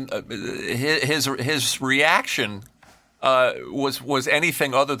Hoffman, his reaction was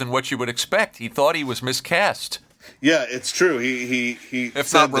anything other than what you would expect. He thought he was miscast. Yeah, it's true. He if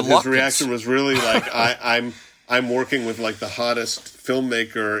said not that his reaction was really like, I'm working with like the hottest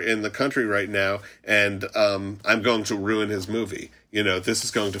filmmaker in the country right now, and I'm going to ruin his movie. This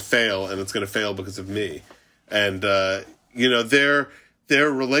is going to fail, and it's going to fail because of me. And their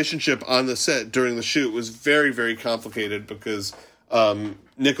relationship on the set during the shoot was very, very complicated because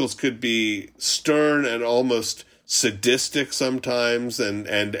Nichols could be stern and almost sadistic sometimes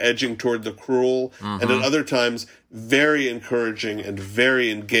and edging toward the cruel, and at other times very encouraging and very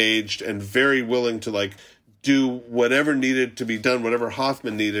engaged and very willing to like do whatever needed to be done, whatever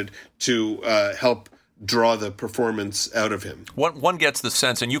Hoffman needed to help draw the performance out of him. One gets the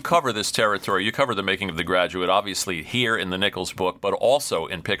sense, and you cover this territory, you cover the making of The Graduate, obviously here in the Nichols book, but also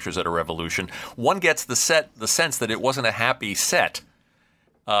in Pictures at a Revolution. One gets the sense that it wasn't a happy set.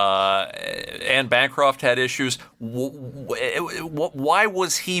 Anne Bancroft had issues. Why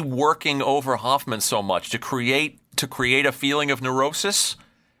was he working over Hoffman so much? To create a feeling of neurosis?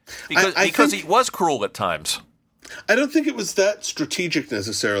 Because he was cruel at times. I don't think it was that strategic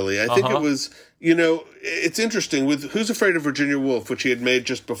necessarily. I think it was, it's interesting. With Who's Afraid of Virginia Woolf, which he had made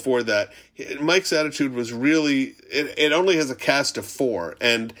just before that, Mike's attitude was really, it only has a cast of 4.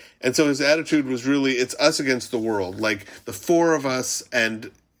 And so his attitude was really, it's us against the world. Like, the 4 of us, and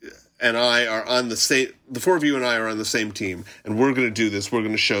and I are on the same. The four of you and I are on the same team, and we're going to do this. We're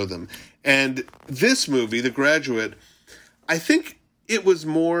going to show them. And this movie, The Graduate, I think it was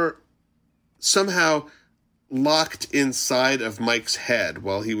more somehow locked inside of Mike's head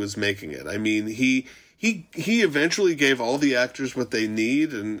while he was making it. I mean, he eventually gave all the actors what they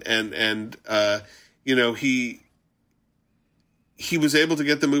need, and you know, he was able to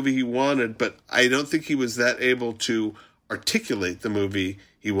get the movie he wanted, but I don't think he was that able to articulate the movie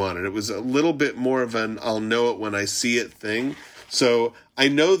he wanted. It was a little bit more of an I'll know it when I see it thing. So I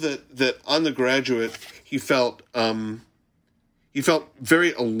know that on The Graduate, he felt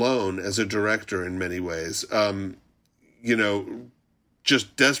very alone as a director in many ways. You know,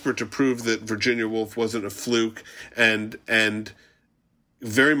 just desperate to prove that Virginia Woolf wasn't a fluke, and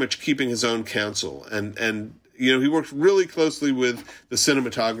very much keeping his own counsel. And you know, he worked really closely with the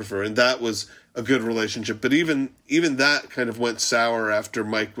cinematographer, and that was a good relationship. But even that kind of went sour after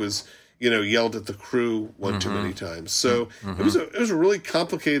Mike was, you know, yelled at the crew one too many times. So it was a really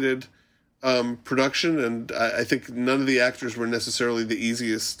complicated production, and I think none of the actors were necessarily the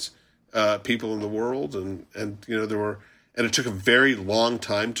easiest people in the world, and you know, and it took a very long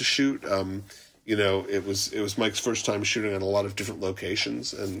time to shoot. You know, it was Mike's first time shooting on a lot of different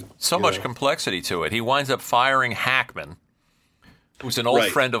locations, and so much complexity to it. He winds up firing Hackman, who's an old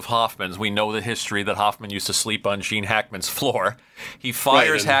friend of Hoffman's. We know the history that Hoffman used to sleep on Gene Hackman's floor. He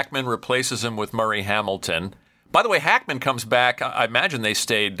fires Hackman, replaces him with Murray Hamilton. By the way, Hackman comes back. I imagine they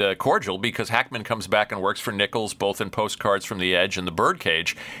stayed cordial, because Hackman comes back and works for Nichols, both in Postcards from the Edge and The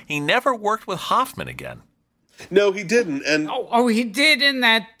Birdcage. He never worked with Hoffman again. No, he didn't. And he did in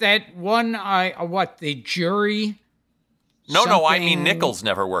that one. The Jury? No, I mean Nichols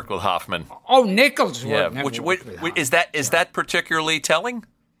never worked with Hoffman. Oh, Nichols worked. Is that particularly telling?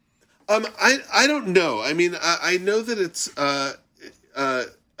 I don't know. I mean, I know that it's a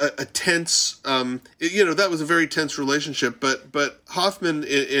tense. You know, that was a very tense relationship. But Hoffman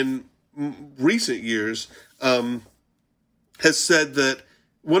in recent years has said that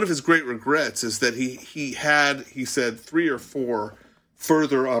one of his great regrets is that he said 3 or 4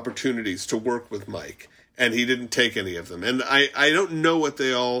 further opportunities to work with Mike, and he didn't take any of them. And I don't know what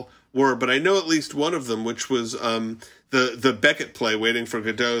they all were, but I know at least one of them, which was the Beckett play, Waiting for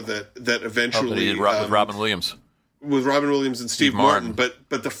Godot, that eventually he did with Robin Williams. With Robin Williams and Steve Martin. But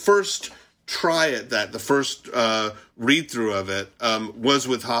the first try at that, the first read-through of it, was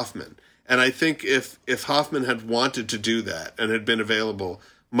with Hoffman. And I think if Hoffman had wanted to do that and had been available,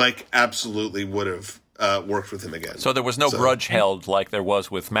 Mike absolutely would have worked with him again. So there was no grudge held like there was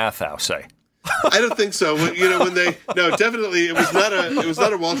with Matthau, say. I don't think so. You know, definitely it was not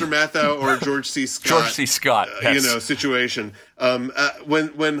a Walter Matthau or a George C. Scott. Yes. You know, situation.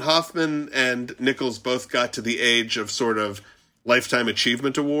 When Hoffman and Nichols both got to the age of sort of Lifetime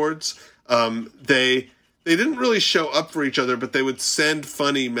Achievement Awards, they didn't really show up for each other, but they would send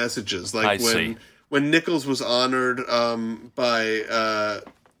funny messages. Like when Nichols was honored by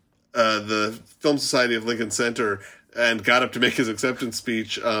the Film Society of Lincoln Center and got up to make his acceptance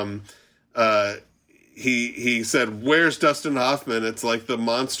speech, he said, "Where's Dustin Hoffman? It's like the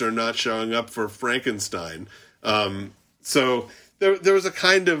monster not showing up for Frankenstein." So there was a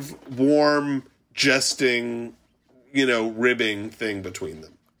kind of warm, jesting, you know, ribbing thing between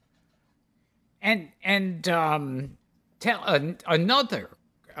them. And another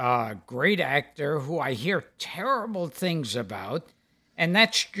great actor who I hear terrible things about, and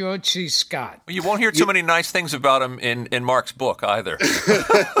that's George C. Scott. You won't hear too many nice things about him in Mark's book either.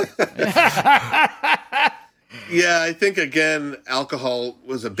 Yeah, I think, again, alcohol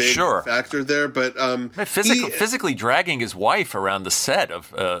was a big factor there. But physically dragging his wife around the set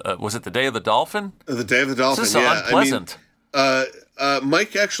of, was it The Day of the Dolphin? The Day of the Dolphin, this is unpleasant. I mean,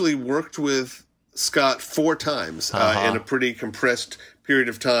 Mike actually worked with Scott 4 times in a pretty compressed period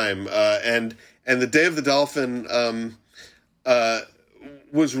of time. And The Day of the Dolphin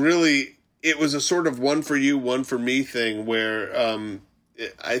was really, it was a sort of one for you, one for me thing where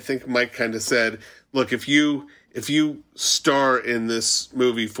I think Mike kind of said, look, if you star in this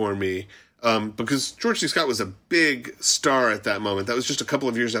movie for me, because George C. Scott was a big star at that moment. That was just a couple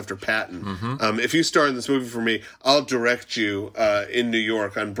of years after Patton. Mm-hmm. If you star in this movie for me, I'll direct you in New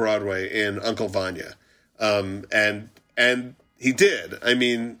York on Broadway in Uncle Vanya. And he did. I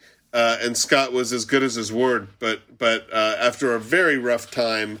mean, and Scott was as good as his word, but after a very rough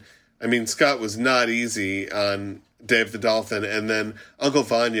time, I mean, Scott was not easy on Day of the Dolphin, and then Uncle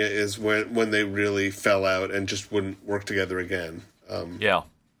Vanya is when they really fell out and just wouldn't work together again. Yeah.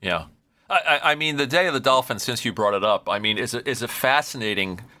 I mean, The Day of the Dolphin, since you brought it up, I mean, is a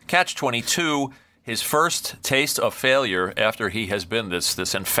fascinating catch-22 his first taste of failure after he has been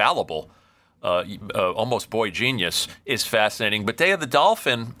this infallible, almost boy genius, is fascinating. But Day of the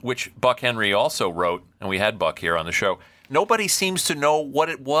Dolphin, which Buck Henry also wrote, and we had Buck here on the show, nobody seems to know what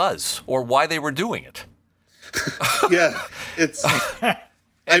it was or why they were doing it. Yeah, it's.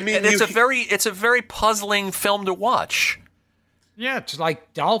 It's a very puzzling film to watch. Yeah, it's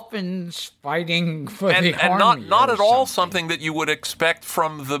like dolphins fighting for the and army. not at all something that you would expect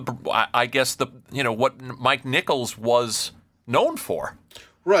from what Mike Nichols was known for.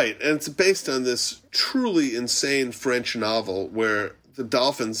 Right, and it's based on this truly insane French novel where the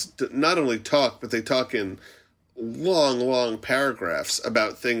dolphins not only talk, but they talk in long paragraphs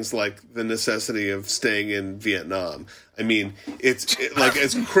about things like the necessity of staying in Vietnam. I mean, it's like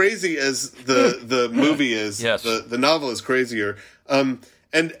as crazy as the movie is. Yes. The novel is crazier. And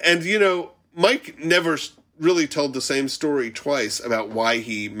Mike never really told the same story twice about why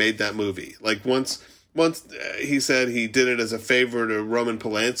he made that movie. Like once he said he did it as a favor to Roman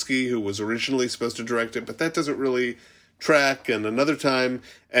Polanski, who was originally supposed to direct it, but that doesn't really track. And another time,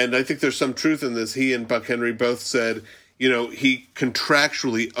 and I think there's some truth in this, he and Buck Henry both said, he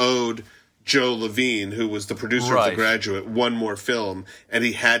contractually owed Joe Levine, who was the producer of The Graduate, one more film, and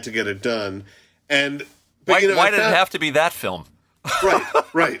he had to get it done. And why did it have to be that film?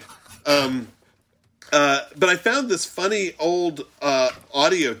 Right. But I found this funny old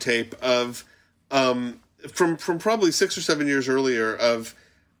audio tape of from probably 6 or 7 years earlier of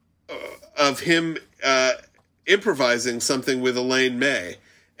him improvising something with Elaine May,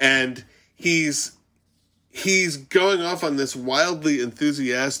 and he's going off on this wildly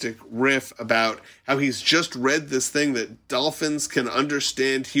enthusiastic riff about how he's just read this thing that dolphins can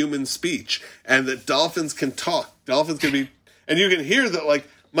understand human speech and that dolphins can talk. Dolphins can be, and you can hear that like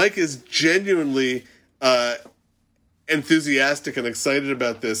Mike is genuinely enthusiastic and excited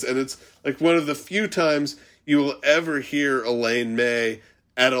about this, and it's like one of the few times you will ever hear Elaine May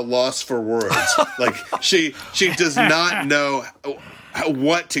at a loss for words. Like she does not know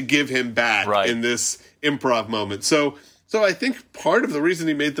what to give him back in this improv moment. So I think part of the reason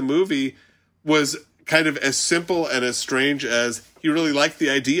he made the movie was kind of as simple and as strange as he really liked the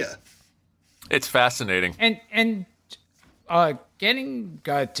idea. It's fascinating. And getting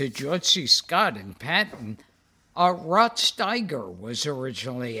to George C. Scott and Patton, Rod Steiger was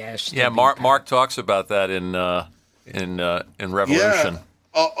originally asked. Yeah, Mark talks about that in Revolution. Yeah,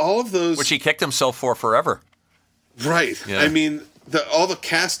 all of those, which he kicked himself for forever. Right. Yeah. I mean, all the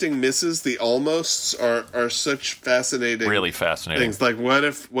casting misses, the almosts are such fascinating, really fascinating things. Like what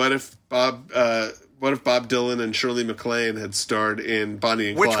if Bob Dylan and Shirley MacLaine had starred in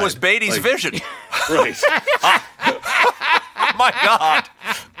Bonnie and Clyde, which was Beatty's vision, right? My God.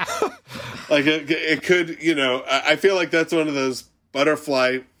 Like it could, I feel like that's one of those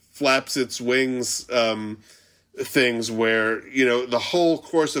butterfly flaps its wings things where, the whole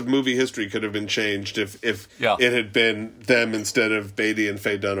course of movie history could have been changed if it had been them instead of Beatty and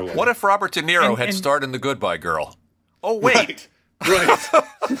Faye Dunaway. What if Robert De Niro had starred in The Goodbye Girl? Oh, wait. Right.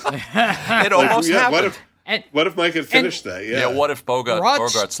 It almost happened. What if Mike had finished that? Yeah. Yeah, what if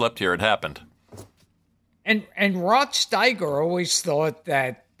Bogart slept here? It happened. And Rod Steiger always thought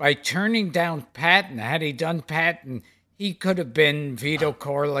that by turning down Patton, had he done Patton, he could have been Vito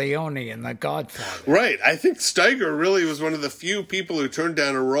Corleone in The Godfather. Right. I think Steiger really was one of the few people who turned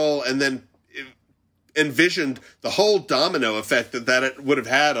down a role and then envisioned the whole domino effect that it would have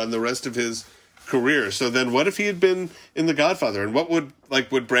had on the rest of his career. So then what if he had been in The Godfather? And what would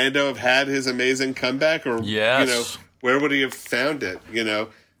Brando have had his amazing comeback? Or, where would he have found it,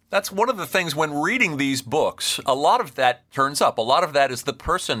 That's one of the things when reading these books, a lot of that turns up. A lot of that is the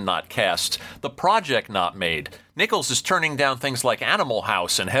person not cast, the project not made. Nichols is turning down things like Animal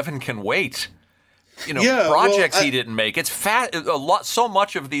House and Heaven Can Wait. Projects he didn't make. It's a lot. So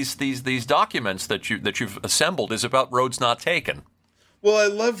much of these documents that you've assembled is about roads not taken. Well, I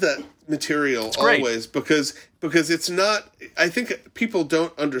love that material always because it's not. I think people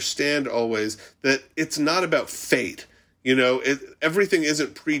don't understand always that it's not about fate. Everything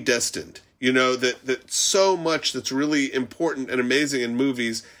isn't predestined. That so much that's really important and amazing in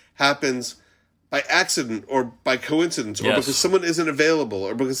movies happens by accident or by coincidence, or because someone isn't available,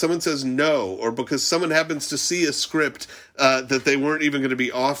 or because someone says no, or because someone happens to see a script that they weren't even going to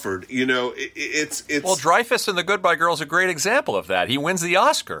be offered. It's well, Dreyfuss in The Goodbye Girl is a great example of that. He wins the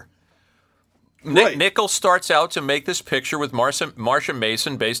Oscar. Nichols starts out to make this picture with Marcia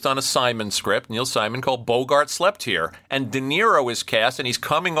Mason based on a Simon script, Neil Simon, called Bogart Slept Here. And De Niro is cast, and he's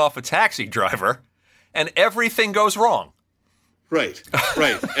coming off a Taxi Driver, and everything goes wrong. Right.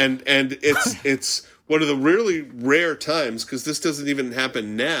 and it's one of the really rare times, because this doesn't even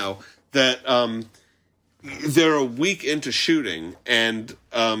happen now, that they're a week into shooting, and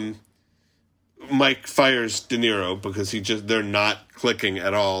Mike fires De Niro because they're not clicking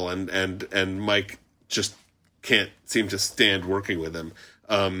at all, and Mike just can't seem to stand working with him.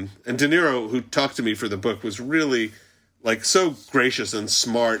 And De Niro, who talked to me for the book, was really like so gracious and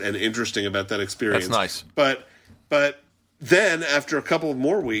smart and interesting about that experience. That's nice. But then after a couple of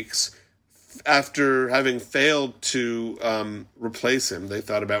more weeks, after having failed to replace him, they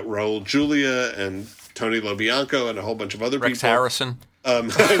thought about Raul Julia and Tony LoBianco and a whole bunch of other Rex people. Harrison.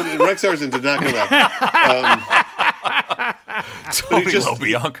 Rex Harrison did not come up. Tony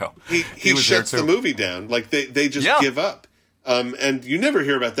LoBianco. He shuts the movie down. Like they just give up. And you never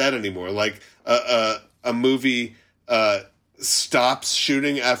hear about that anymore. Like a movie stops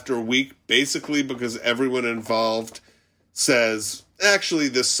shooting after a week, basically because everyone involved says, actually,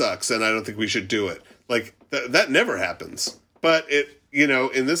 this sucks, and I don't think we should do it. Like, that never happens. But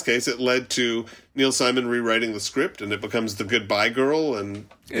in this case, it led to Neil Simon rewriting the script, and it becomes The Goodbye Girl, and,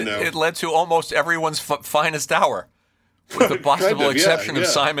 It led to almost everyone's finest hour, with the possible exception of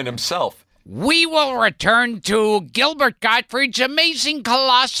Simon himself. We will return to Gilbert Gottfried's Amazing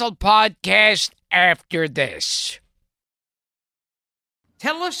Colossal podcast after this.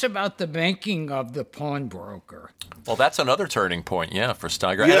 Tell us about the banking of the pawnbroker. Well, that's another turning point, for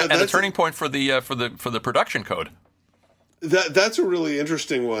Steiger, and a turning point for the production code. That's a really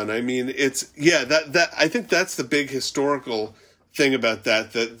interesting one. I mean, it's that I think that's the big historical thing about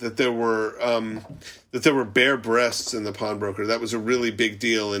that there were bare breasts in the pawnbroker. That was a really big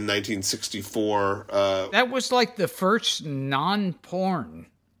deal in 1964. That was like the first non-porn,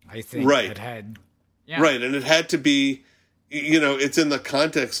 I think. Right. That had, right, and it had to be. It's in the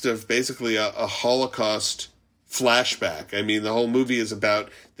context of basically a Holocaust flashback. I mean, the whole movie is about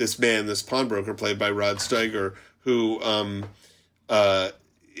this man, this pawnbroker played by Rod Steiger, who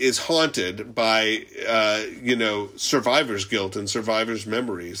is haunted by, survivor's guilt and survivor's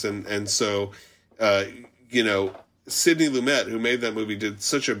memories. And so, Sidney Lumet, who made that movie, did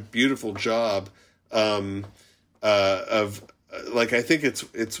such a beautiful job of, I think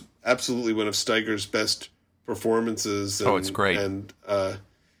it's absolutely one of Steiger's best performances. And, it's great. And, I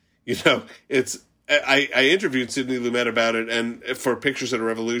interviewed Sidney Lumet about it and for Pictures at a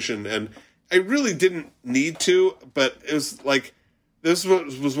Revolution, and I really didn't need to, but it was like, this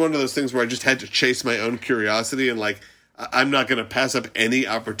was one of those things where I just had to chase my own curiosity, and I'm not going to pass up any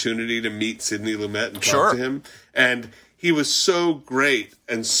opportunity to meet Sidney Lumet and talk to him. And he was so great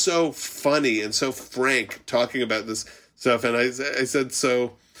and so funny and so frank talking about this stuff. And I said,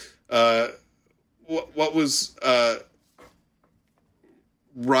 so, what was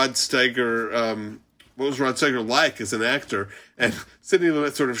Rod Steiger? What was Rod Steiger like as an actor? And Sidney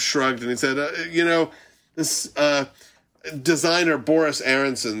Lumet sort of shrugged and he said, this designer Boris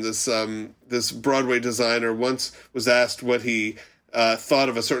Aronson, this Broadway designer, once was asked what he thought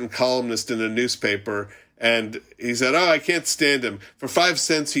of a certain columnist in a newspaper, and he said, "Oh, I can't stand him. For 5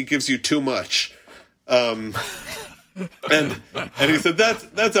 cents, he gives you too much." And he said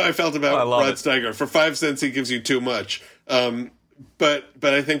that's how I felt about Rod Steiger. For 5 cents, he gives you too much. But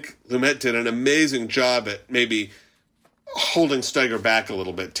I think Lumet did an amazing job at maybe holding Steiger back a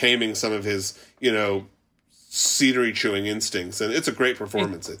little bit, taming some of his, scenery chewing instincts, and it's a great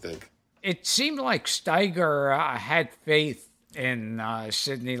performance. I think it seemed like Steiger had faith in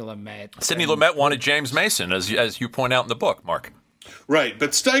Sidney Lumet. Sidney Lumet wanted James Mason, as you point out in the book, Mark. Right, but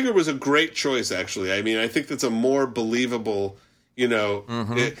Steiger was a great choice, actually. I mean, I think that's a more believable, I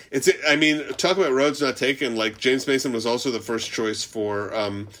mean, talk about roads not taken. Like, James Mason was also the first choice for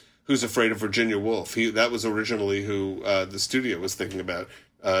Who's Afraid of Virginia Woolf. That was originally who the studio was thinking about,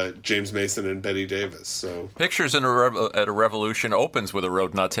 James Mason and Bette Davis. So Pictures at a Revolution opens with a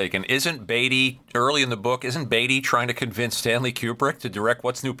road not taken. Isn't Beatty, early in the book, trying to convince Stanley Kubrick to direct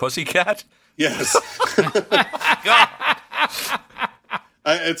What's New Pussycat? Yes.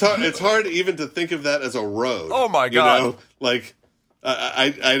 It's hard even to think of that as a road. Oh my God!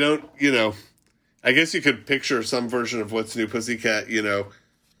 I don't. I guess you could picture some version of What's New Pussycat.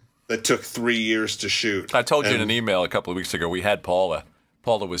 That took 3 years to shoot. I told you in an email a couple of weeks ago. We had Paula.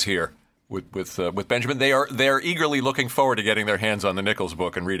 Paula was here with Benjamin. They are eagerly looking forward to getting their hands on the Nichols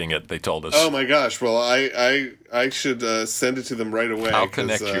book and reading it. They told us. Oh my gosh! Well, I should send it to them right away. I'll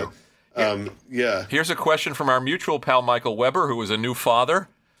connect you. Yeah. Here's a question from our mutual pal, Michael Weber, who is a new father.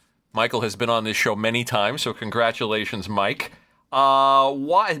 Michael has been on this show many times, so congratulations, Mike.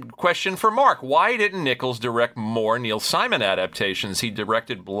 Question for Mark. Why didn't Nichols direct more Neil Simon adaptations? He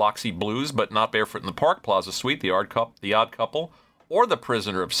directed Biloxi Blues, but not Barefoot in the Park, Plaza Suite, The Odd Couple, or The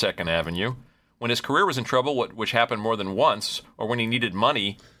Prisoner of 2nd Avenue. When his career was in trouble, which happened more than once, or when he needed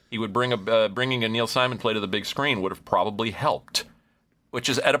money, he would bringing a Neil Simon play to the big screen would have probably helped. Which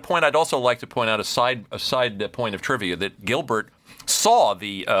is at a point I'd also like to point out a side point of trivia that Gilbert saw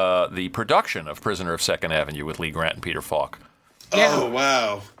the production of Prisoner of Second Avenue with Lee Grant and Peter Falk. Yeah. Oh,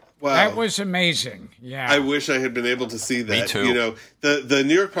 wow. Wow. That was amazing. Yeah. I wish I had been able to see that. Me too. You know, the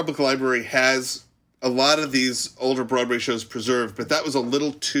New York Public Library has a lot of these older Broadway shows preserved, but that was a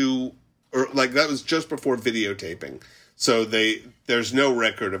little too, or like that was just before videotaping. So there's no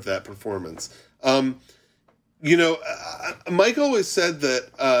record of that performance. You know, Mike always said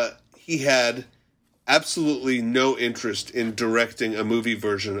that he had absolutely no interest in directing a movie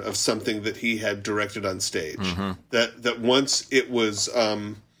version of something that he had directed on stage. Mm-hmm. That once it was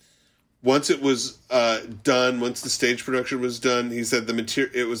done, once the stage production was done, he said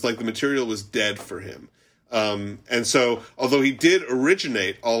it was like the material was dead for him. And so, although he did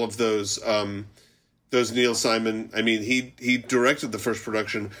originate all of those Neil Simon, I mean, he directed the first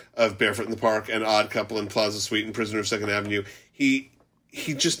production of Barefoot in the Park and Odd Couple and Plaza Suite and Prisoner of Second Avenue. He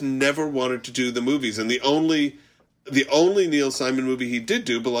just never wanted to do the movies, and the only Neil Simon movie he did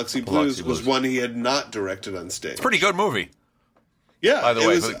do, Biloxi Blues, was one he had not directed on stage. It's a pretty good movie. Yeah, by the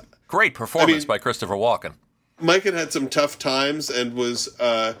way, great performance by Christopher Walken. Mike had some tough times and was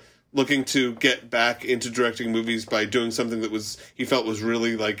looking to get back into directing movies by doing something that he felt was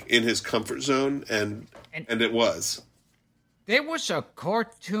really like in his comfort zone, and it was. There was a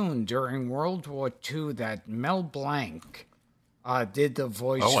cartoon during World War II that Mel Blanc did the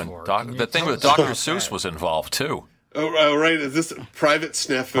voice for. The thing with Dr. Seuss was involved too. Oh, right. Is this Private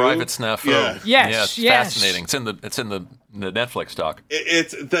Snafu? Private Snafu. Yeah. Yes, it's fascinating. It's in the Netflix doc.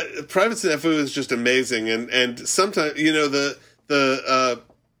 It's that Private Snafu is just amazing, and sometimes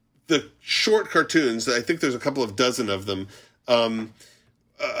the short cartoons. I think there's a couple of dozen of them.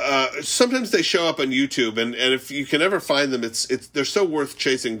 Sometimes they show up on YouTube, and if you can ever find them, they're so worth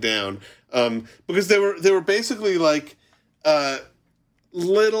chasing down because they were basically like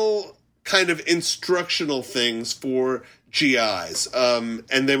little kind of instructional things for GIs, and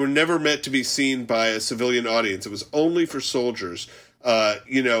they were never meant to be seen by a civilian audience. It was only for soldiers.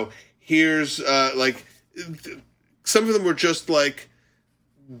 Here's like some of them were just like,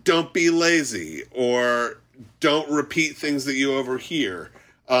 don't be lazy, or don't repeat things that you overhear.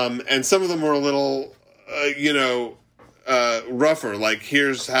 And some of them were a little, rougher, like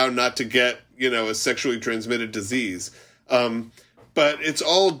here's how not to get, a sexually transmitted disease. But it's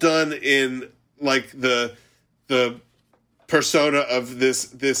all done in like the persona of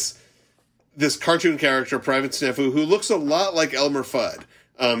this cartoon character, Private Snafu, who looks a lot like Elmer Fudd.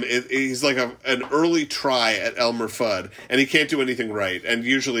 He's like an early try at Elmer Fudd, and he can't do anything right. And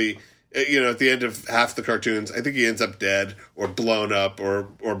usually, at the end of half the cartoons, I think he ends up dead or blown up or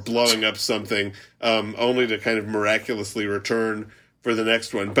blowing up something, only to kind of miraculously return for the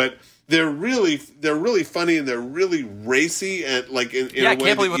next one. But they're really funny, and they're really racy, and like in a way I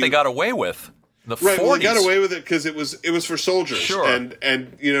can't believe what they got away with. The 40s. Well, they got away with it because it was for soldiers, sure, and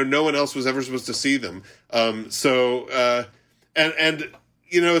no one else was ever supposed to see them. It's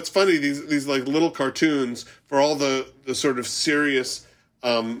funny, these like little cartoons, for all the sort of serious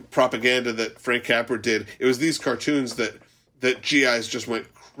propaganda that Frank Capra did. It was these cartoons that GIs just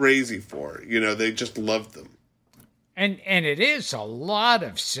went crazy for. They just loved them. And it is a lot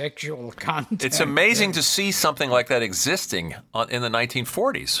of sexual content. It's amazing to see something like that existing in the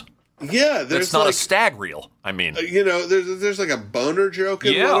 1940s. Yeah, it's not a stag reel. I mean, there's like a boner joke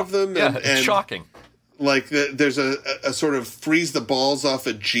in one of them. Yeah, it's shocking. Like there's a sort of freeze the balls off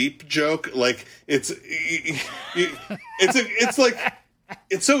a Jeep joke. Like it's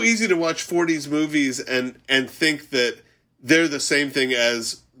so easy to watch 40s movies and think that they're the same thing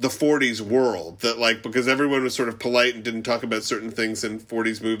as the 40s world, that like because everyone was sort of polite and didn't talk about certain things in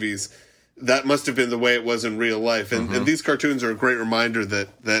 40s movies, that must have been the way it was in real life. And, and these cartoons are a great reminder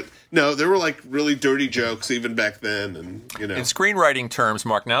that no, there were like really dirty jokes even back then. And in screenwriting terms,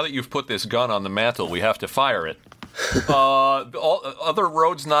 Mark, now that you've put this gun on the mantle, we have to fire it. Other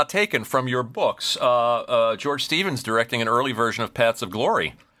roads not taken from your books. George Stevens directing an early version of Paths of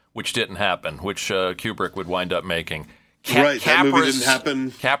Glory, which didn't happen, which Kubrick would wind up making. That movie didn't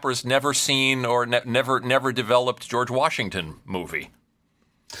happen. Capra's never seen or never developed George Washington movie.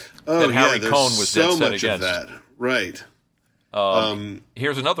 Oh, that Harry there's Cohn was so dead set much against. of that. Right.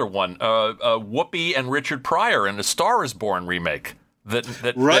 Here's another one. Whoopi and Richard Pryor in A Star is Born remake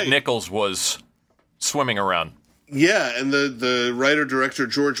that Nichols was swimming around. Yeah, and the writer-director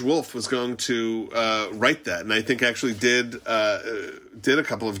George Wolfe was going to write that, and I think actually did a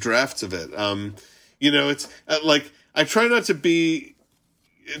couple of drafts of it. It's like I try not to be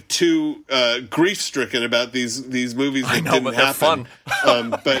too grief-stricken about these movies that didn't but happen. They're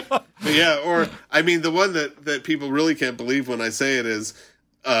fun. But yeah, or I mean, the one that people really can't believe when I say it is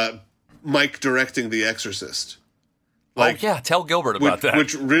Mike directing The Exorcist. Tell Gilbert about that.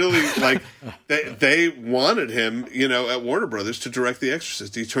 Which really, like, they wanted him, at Warner Brothers to direct The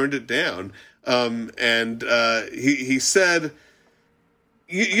Exorcist. He turned it down, and he said,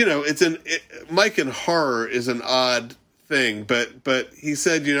 Mike in horror is an odd thing, but he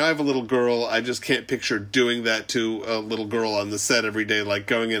said, I have a little girl. I just can't picture doing that to a little girl on the set every day, like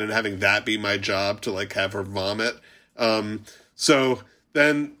going in and having that be my job to like have her vomit. So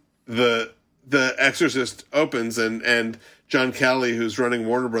then the Exorcist opens and John Calley, who's running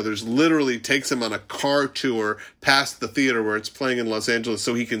Warner Brothers, literally takes him on a car tour past the theater where it's playing in Los Angeles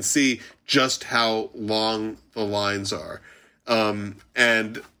so he can see just how long the lines are.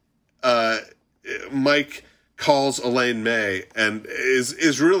 And Mike calls Elaine May and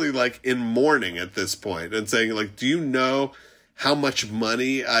is really like in mourning at this point and saying, like, do you know how much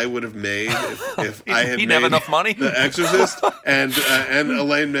money I would have made if I had made have enough money? The Exorcist? And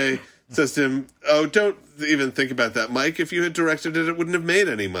Elaine May says to him, oh, don't even think about that, Mike. If you had directed it, it wouldn't have made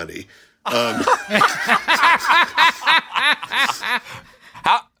any money. Go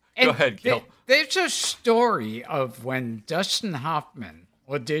ahead, Gil. There's a story of when Dustin Hoffman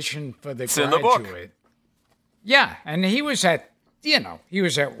auditioned for The It's in the Graduate. book. Yeah, and he was at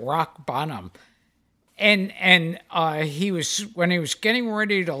rock bottom. And he was, when he was getting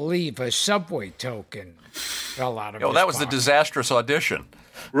ready to leave, a subway token fell out of his that was the pocket. disastrous audition.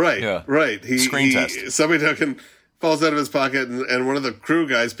 Right, Yeah. right. Screen test. Subway token falls out of his pocket, and one of the crew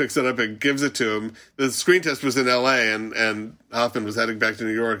guys picks it up and gives it to him. The screen test was in L.A., and Hoffman was heading back to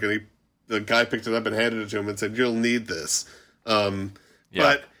New York, and the guy picked it up and handed it to him and said, "You'll need this."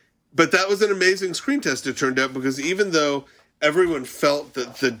 But that was an amazing screen test, it turned out, because even though everyone felt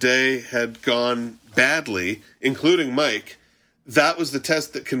that the day had gone badly, including Mike, that was the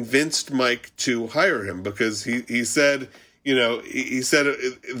test that convinced Mike to hire him, because he said, he said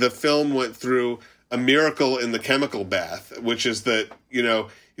the film went through a miracle in the chemical bath, which is that,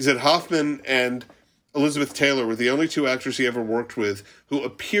 he said Hoffman and Elizabeth Taylor were the only two actors he ever worked with who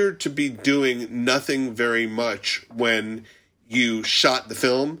appeared to be doing nothing very much when you shot the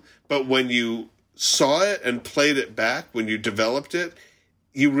film, but when you saw it and played it back, when you developed it,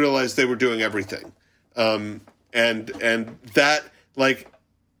 you realized they were doing everything. And that, like,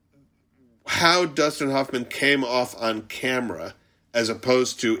 how Dustin Hoffman came off on camera as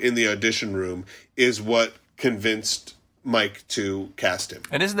opposed to in the audition room is what convinced Mike to cast him.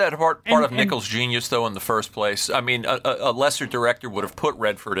 And isn't that part of Nichols' genius, though, in the first place? I mean, a lesser director would have put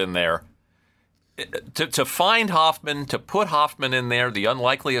Redford in there. To find Hoffman, to put Hoffman in there, the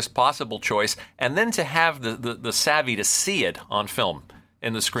unlikeliest possible choice, and then to have the savvy to see it on film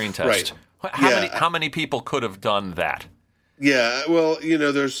in the screen test. Right. How many people could have done that? Yeah, well,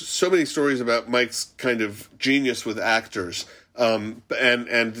 there's so many stories about Mike's kind of genius with actors. And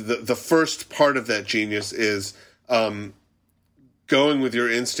the first part of that genius is going with your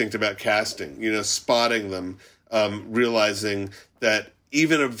instinct about casting, spotting them, realizing that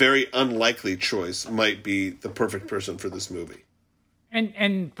even a very unlikely choice might be the perfect person for this movie.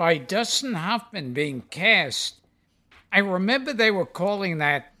 And by Dustin Hoffman being cast, I remember they were calling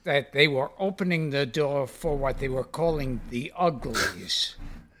that they were opening the door for what they were calling the uglies.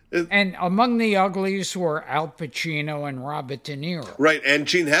 And among the uglies were Al Pacino and Robert De Niro. Right, and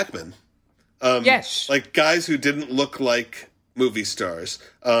Gene Hackman. Yes. Like guys who didn't look like movie stars.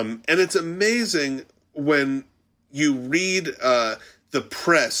 And it's amazing when you read the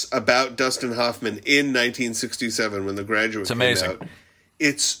press about Dustin Hoffman in 1967 when The Graduate came out.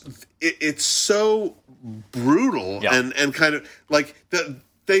 It's so brutal and kind of like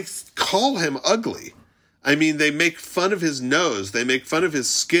they call him ugly. I mean, they make fun of his nose, they make fun of his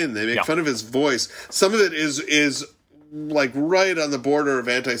skin, they make fun of his voice. Some of it is like right on the border of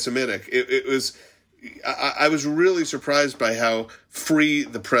anti-Semitic. It was. I was really surprised by how free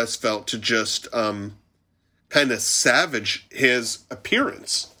the press felt to just kind of savage his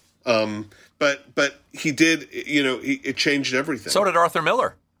appearance. But he did, it changed everything. So did Arthur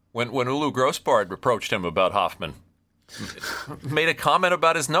Miller when Ulu Grossbard approached him about Hoffman. Made a comment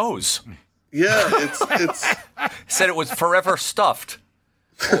about his nose. Yeah, it's said it was forever stuffed.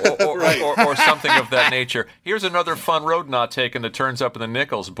 Or something of that nature. Here's another fun road not taken that turns up in the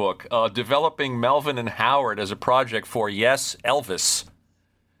Nichols book. Developing Melvin and Howard as a project for Yes, Elvis.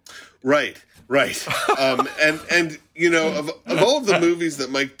 Right. And of all of the movies that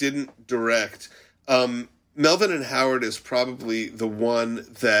Mike didn't direct, Melvin and Howard is probably the one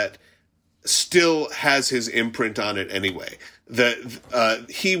that still has his imprint on it anyway. That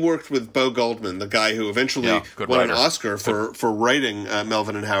he worked with Bo Goldman, the guy who eventually won an Oscar for writing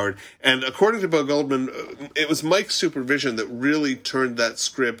Melvin and Howard. And according to Bo Goldman, it was Mike's supervision that really turned that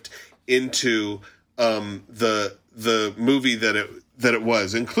script into the movie that it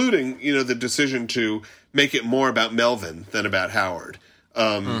was, including the decision to make it more about Melvin than about Howard.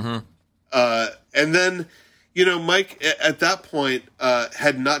 And then Mike at that point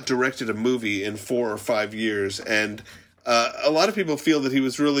had not directed a movie in 4 or 5 years, and a lot of people feel that he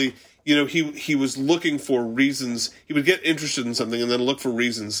was really, he was looking for reasons. He would get interested in something and then look for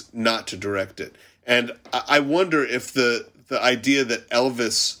reasons not to direct it. And I wonder if the idea that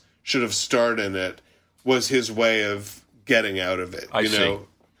Elvis should have starred in it was his way of getting out of it. I see.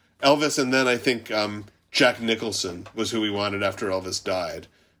 Elvis, and then I think Jack Nicholson was who he wanted after Elvis died.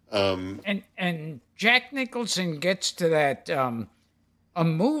 And Jack Nicholson gets to that a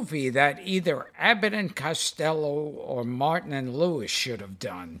movie that either Abbott and Costello or Martin and Lewis should have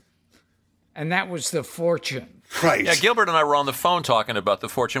done, and that was The Fortune. Right. Yeah, Gilbert and I were on the phone talking about The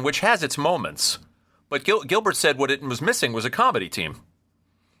Fortune, which has its moments, but Gilbert said what it was missing was a comedy team.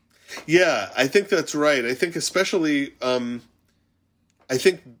 Yeah, I think that's right. I think especially, I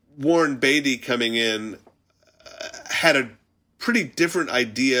think Warren Beatty coming in had a pretty different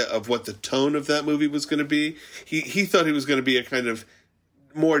idea of what the tone of that movie was going to be. He thought he was going to be a kind of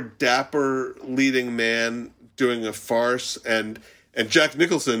more dapper leading man doing a farce, and Jack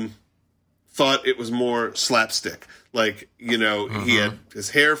Nicholson thought it was more slapstick. Like, he had his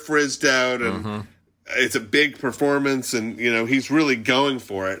hair frizzed out, and it's a big performance, and he's really going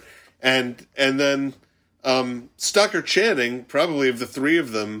for it. And then Stockard Channing, probably of the three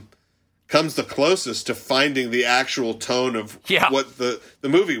of them, comes the closest to finding the actual tone of what the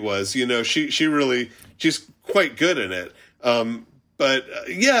movie was. She's quite good in it. But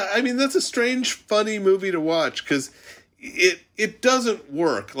that's a strange, funny movie to watch because it doesn't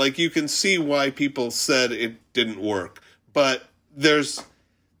work. Like, you can see why people said it didn't work, but there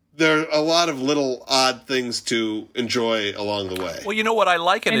are a lot of little odd things to enjoy along the way. Well, you know what I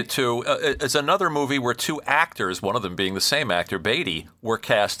liken it to is another movie where two actors, one of them being the same actor, Beatty, were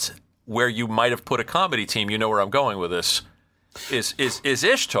cast where you might have put a comedy team. You know where I'm going with this. Is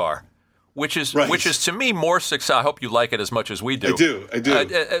Ishtar, which is to me more success. I hope you like it as much as we do. I do.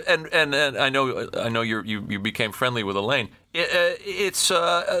 And I know you became friendly with Elaine.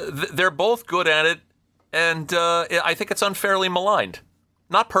 They're both good at it, and I think it's unfairly maligned.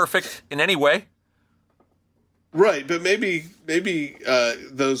 Not perfect in any way. Right, but maybe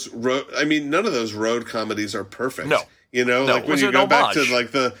those road. I mean, none of those road comedies are perfect. No. Like when you go back to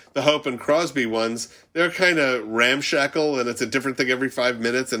like the Hope and Crosby ones, they're kind of ramshackle, and it's a different thing every 5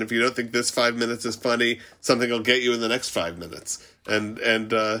 minutes. And if you don't think this 5 minutes is funny, something will get you in the next 5 minutes. And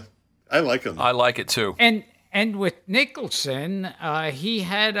I like them. I like it too. And with Nicholson, he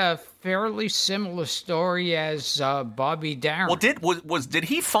had a fairly similar story as Bobby Darin. Well, did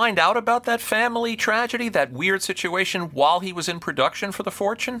he find out about that family tragedy, that weird situation, while he was in production for The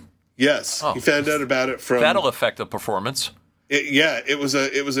Fortune? Yes, he found out about it from. That'll affect the performance. It was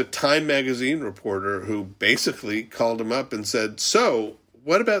a Time magazine reporter who basically called him up and said, "So,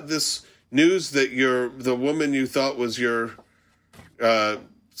 what about this news that the woman you thought was your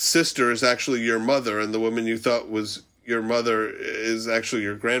sister is actually your mother, and the woman you thought was your mother is actually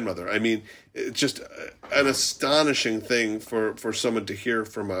your grandmother?" I mean, it's just an astonishing thing for someone to hear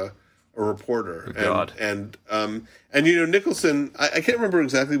from a reporter. God. And Nicholson, I can't remember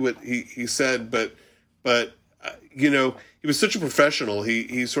exactly what he said, but he was such a professional.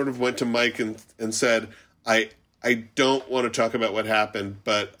 He sort of went to Mike and said, I don't want to talk about what happened,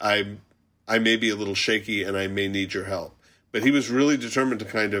 but I may be a little shaky and I may need your help. But he was really determined to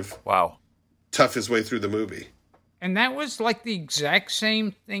kind of tough his way through the movie. And that was like the exact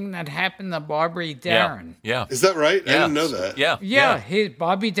same thing that happened to Bobby Darin. Yeah. Is that right? I didn't know that. Yeah.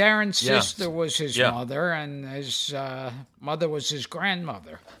 Bobby Darin's sister was his mother, and his mother was his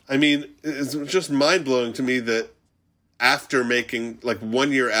grandmother. I mean, it's just mind-blowing to me that after making, like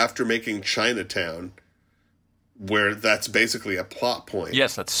 1 year after making Chinatown, where that's basically a plot point.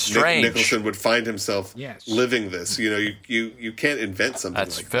 Yes, that's strange. Nicholson would find himself living this. You can't invent something like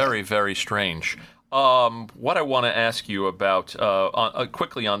that. That's very, very strange. What I want to ask you about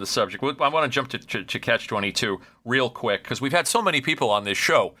quickly on the subject, I want to jump to Catch-22 real quick, because we've had so many people on this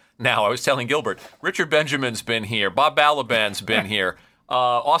show now. I was telling Gilbert, Richard Benjamin's been here, Bob Balaban's been here,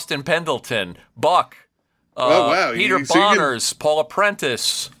 Austin Pendleton, Buck, Peter Bonners, Paula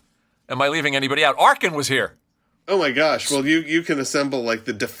Prentice. Am I leaving anybody out? Arkin was here. Oh my gosh! Well, you can assemble like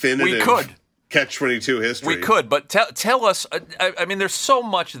the definitive. We could. Catch-22 history. We could, but tell us. I mean, there's so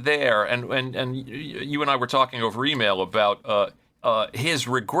much there, and you and I were talking over email about his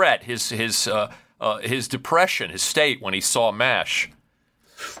regret, his depression, his state when he saw MASH.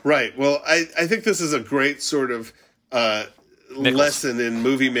 Right. Well, I think this is a great sort of lesson in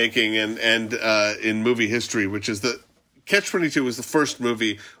movie making and in movie history, which is that Catch-22 was the first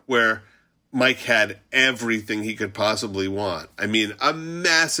movie where Mike had everything he could possibly want. I mean, a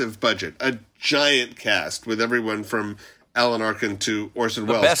massive budget, a giant cast with everyone from Alan Arkin to Orson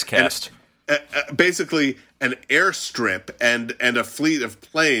Welles. The best cast. Basically, an airstrip and a fleet of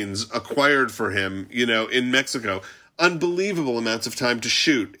planes acquired for him, in Mexico. Unbelievable amounts of time to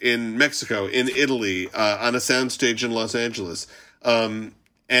shoot in Mexico, in Italy, on a soundstage in Los Angeles.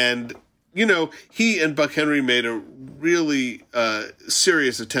 And he and Buck Henry made a really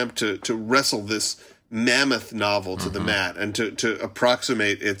serious attempt to wrestle this mammoth novel to the mat and to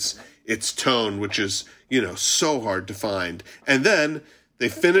approximate its tone, which is, so hard to find. And then they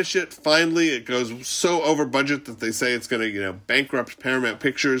finish it. Finally, it goes so over budget that they say it's going to, bankrupt Paramount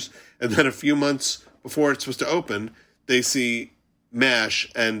Pictures. And then a few months before it's supposed to open, they see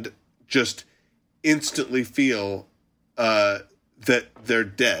MASH and just instantly feel that they're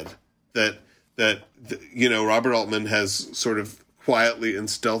dead. That Robert Altman has sort of quietly and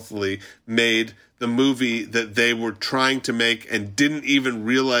stealthily made the movie that they were trying to make and didn't even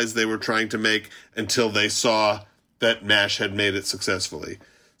realize they were trying to make until they saw that MASH had made it successfully.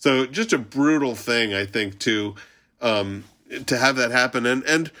 So just a brutal thing, I think, to have that happen,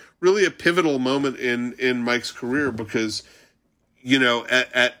 and really a pivotal moment in Mike's career because,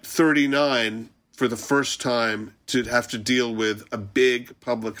 at 39, for the first time, to have to deal with a big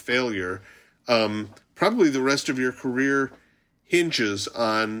public failure, probably the rest of your career hinges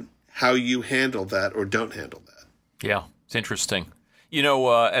how you handle that or don't handle that. Yeah, it's interesting.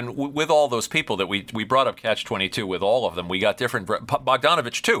 And with all those people that we brought up Catch-22, with all of them, we got different.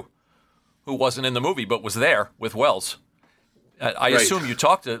 Bogdanovich, too, who wasn't in the movie but was there with Wells. I assume you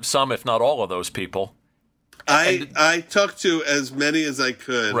talked to some, if not all, of those people. I talked to as many as I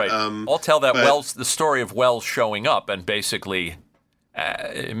could. Right. I'll tell that the story of Wells showing up and basically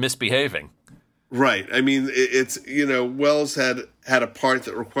misbehaving. Right. I mean, it's, Wells had a part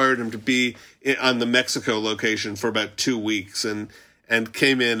that required him to be on the Mexico location for about 2 weeks and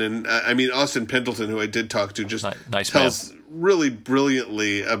came in. And Austin Pendleton, who I did talk to, just tells really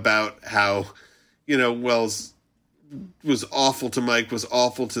brilliantly about how, Wells was awful to Mike, was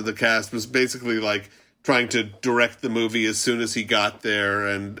awful to the cast, was basically like trying to direct the movie as soon as he got there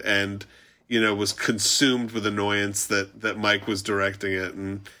and was consumed with annoyance that Mike was directing it.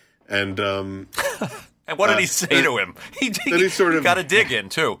 And what did he say to him? He got a dig in,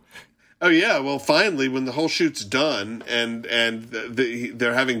 too. Oh, yeah. Well, finally, when the whole shoot's done and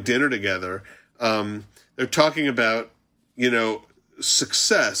they're having dinner together, they're talking about,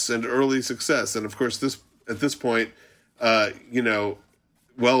 success and early success. And, of course, at this point,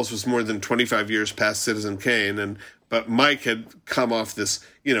 Wells was more than 25 years past Citizen Kane, but Mike had come off this,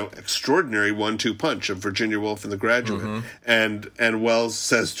 extraordinary 1-2 punch of Virginia Woolf and The Graduate. And Wells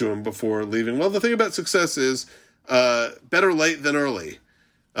says to him before leaving, well, the thing about success is better late than early.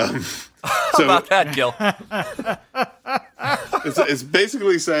 How about that, Gil? It's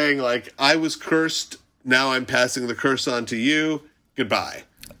basically saying, like, I was cursed, now I'm passing the curse on to you, goodbye.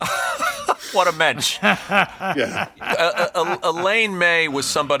 What a mensch. Yeah. Elaine May was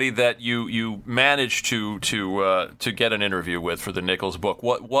somebody that you managed to get an interview with for the Nichols book.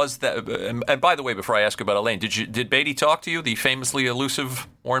 What was that? And by the way, before I ask about Elaine, did Beatty talk to you, the famously elusive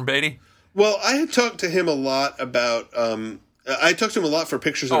Warren Beatty? Well, I had talked to him a lot about I talked to him a lot for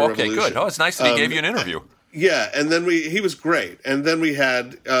Pictures of the Revolution. Okay, good. Oh, it's nice that he gave you an interview. Yeah, and then he was great. And then we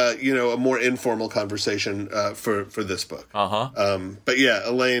had, a more informal conversation for this book. But yeah,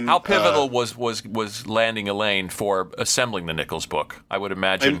 Elaine. How pivotal was landing Elaine for assembling the Nichols book? I would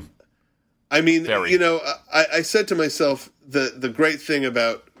imagine. Very. I said to myself the great thing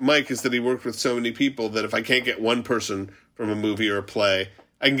about Mike is that he worked with so many people that if I can't get one person from a movie or a play,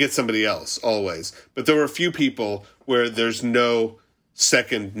 I can get somebody else always. But there were a few people where there's no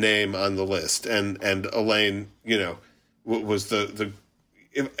second name on the list, and Elaine, was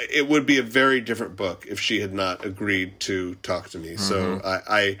it would be a very different book if she had not agreed to talk to me. So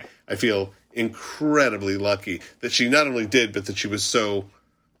I feel incredibly lucky that she not only did, but that she was so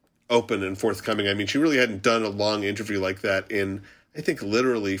open and forthcoming. I mean, she really hadn't done a long interview like that in, I think,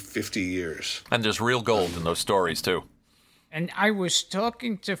 literally 50 years. And there's real gold in those stories too. And I was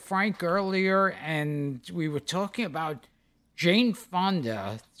talking to Frank earlier, and we were talking about Jane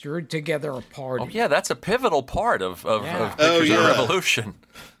Fonda threw together a party. Oh, yeah, that's a pivotal part of Pictures of the Revolution.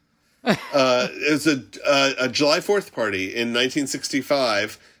 It was a July 4th party in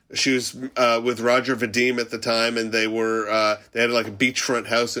 1965. She was with Roger Vadim at the time, and they had like a beachfront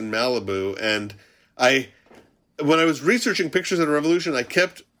house in Malibu. And when I was researching Pictures of the Revolution, I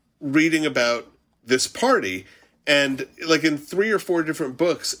kept reading about this party, and like in 3 or 4 different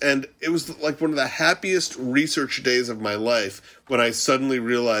books, and it was like one of the happiest research days of my life when I suddenly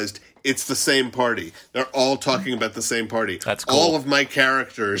realized it's the same party. They're all talking about the same party. That's cool. All of my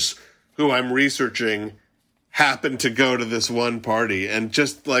characters who I'm researching happen to go to this one party, and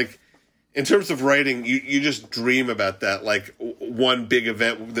just like in terms of writing, you just dream about that, like one big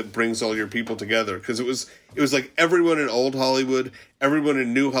event that brings all your people together, because it was like everyone in old Hollywood, everyone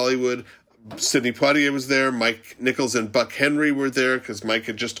in new Hollywood. Sidney Poitier was there. Mike Nichols and Buck Henry were there because Mike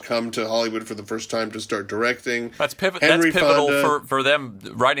had just come to Hollywood for the first time to start directing. That's pivotal for them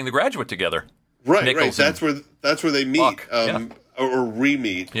writing The Graduate together. Right, Nichols right. That's where they meet. Buck, or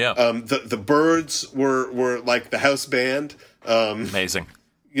re-meet. Yeah. The Byrds were like the house band. Amazing.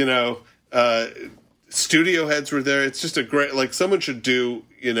 Studio heads were there. It's just a great, like, someone should do,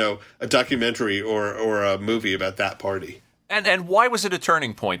 a documentary or a movie about that party. And why was it a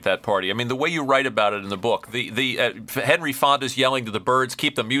turning point, that party? I mean, the way you write about it in the book, the Henry Fonda's yelling to the Byrds,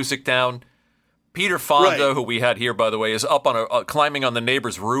 keep the music down. Peter Fonda, who we had here, by the way, is up on climbing on the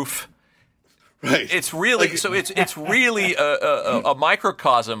neighbor's roof. Right. It's really it's really a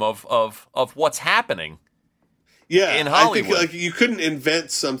microcosm of what's happening. Yeah, in Hollywood. I think you couldn't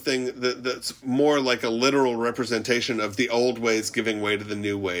invent something that's more like a literal representation of the old ways giving way to the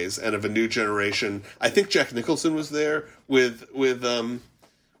new ways and of a new generation. I think Jack Nicholson was there with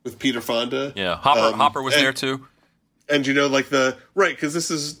Peter Fonda. Yeah, Hopper was there too. And because this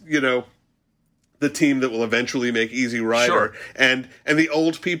is the team that will eventually make Easy Rider, sure. and the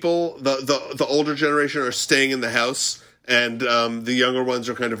old people, the older generation are staying in the house, and the younger ones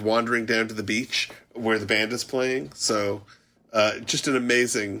are kind of wandering down to the beach where the band is playing. So just an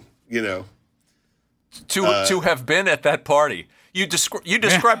amazing, to have been at that party. You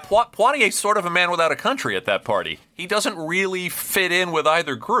describe Poitier sort of a man without a country at that party. He doesn't really fit in with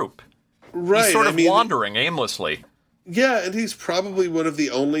either group. Right. He's sort of wandering aimlessly. Yeah, and he's probably one of the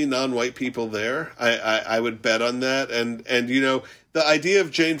only non-white people there. I would bet on that. And the idea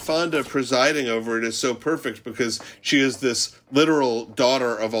of Jane Fonda presiding over it is so perfect because she is this literal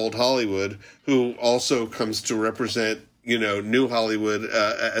daughter of old Hollywood who also comes to represent, new Hollywood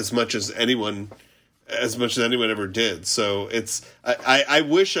as much as anyone ever did. So I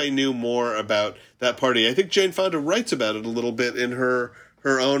wish I knew more about that party. I think Jane Fonda writes about it a little bit in her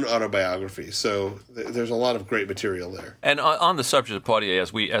own autobiography. So there's a lot of great material there. And on the subject of Poitier,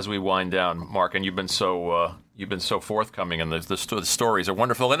 as we wind down, Mark, and you've been so forthcoming, and the stories are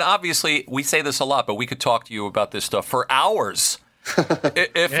wonderful. And obviously, we say this a lot, but we could talk to you about this stuff for hours,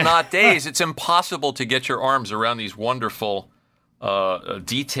 if not days. It's impossible to get your arms around these wonderful,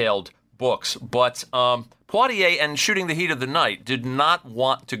 detailed books. But Poitier and Shooting the Heat of the Night did not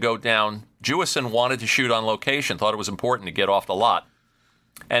want to go down. Jewison wanted to shoot on location, thought it was important to get off the lot.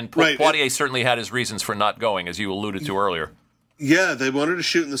 And Poitier certainly had his reasons for not going, as you alluded to earlier. Yeah, they wanted to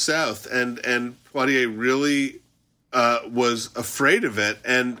shoot in the South, and Poitier really was afraid of it,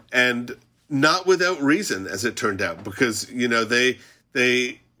 and not without reason, as it turned out, because they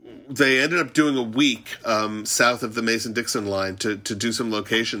ended up doing a week south of the Mason-Dixon line to do some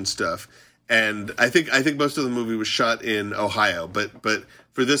location stuff, and I think most of the movie was shot in Ohio, but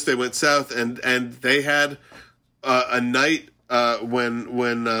for this they went south, and they had a night. When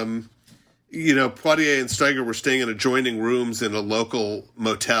Poitier and Steiger were staying in adjoining rooms in a local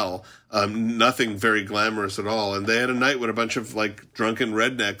motel, nothing very glamorous at all, and they had a night when a bunch of like drunken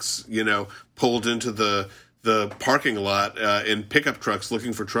rednecks, pulled into the parking lot in pickup trucks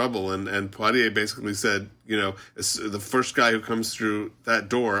looking for trouble, and Poitier basically said, the first guy who comes through that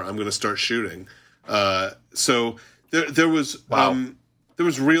door, I'm going to start shooting. So there was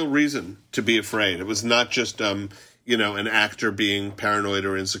real reason to be afraid. It was not just an actor being paranoid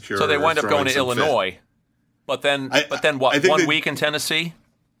or insecure. So they wind up going to Illinois, but then what? 1 week in Tennessee?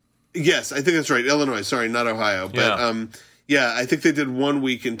 Yes, I think that's right. Illinois, sorry, not Ohio. But I think they did 1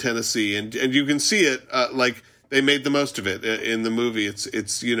 week in Tennessee, and you can see it. Like they made the most of it in the movie. It's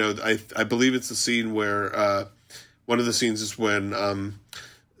I believe it's the scene where one of the scenes is when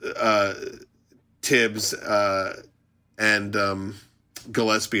Tibbs and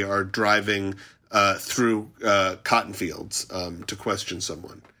Gillespie are driving through cotton fields to question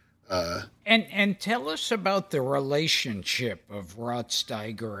someone. And tell us about the relationship of Rod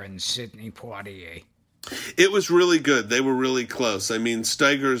Steiger and Sidney Poitier. It was really good. They were really close. I mean,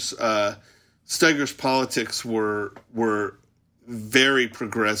 Steiger's politics were very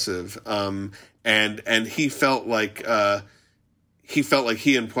progressive, and he felt like he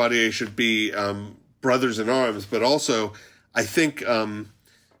and Poitier should be brothers in arms. But also, I think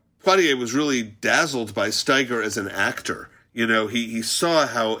Poitier was really dazzled by Steiger as an actor. You know, he saw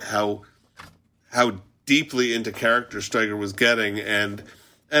how deeply into character Steiger was getting, and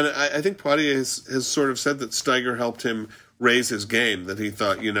I think Poitier has sort of said that Steiger helped him raise his game. That he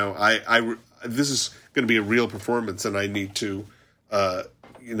thought, you know, this is going to be a real performance, and I need to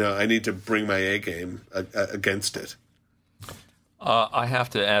bring my A game against it. I have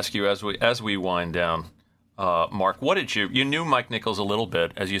to ask you as we wind down, Mark, what did you knew Mike Nichols a little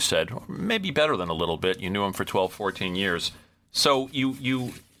bit, as you said, maybe better than a little bit. You knew him for 12, 14 years. So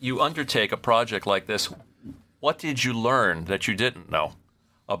you undertake a project like this. What did you learn that you didn't know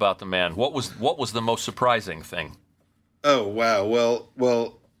about the man? What was the most surprising thing? Oh, wow.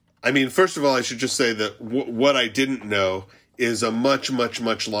 Well, I mean, first of all, I should just say that what I didn't know is a much, much,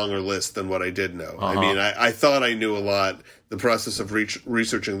 much longer list than what I did know. I mean, I thought I knew a lot. The process of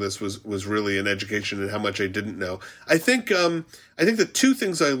researching this was really an education in how much I didn't know. I think the two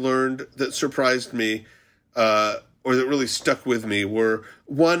things I learned that surprised me, or that really stuck with me, were,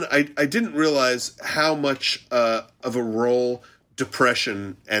 one, I didn't realize how much of a role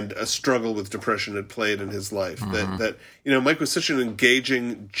depression and a struggle with depression had played in his life. That you know, Mike was such an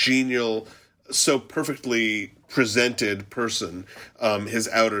engaging, genial, so perfectly presented person, his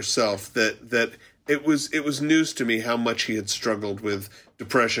outer self, that it was news to me how much he had struggled with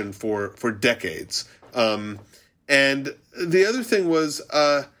depression for decades. And the other thing was,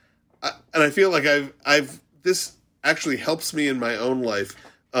 and I feel like I've this actually helps me in my own life.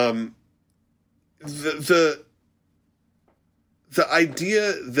 The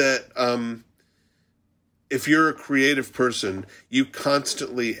idea that if you're a creative person, you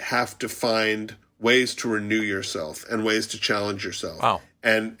constantly have to find ways to renew yourself and ways to challenge yourself. Wow.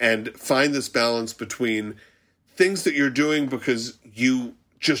 And find this balance between things that you're doing because you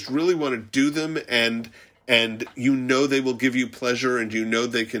just really want to do them and you know they will give you pleasure and you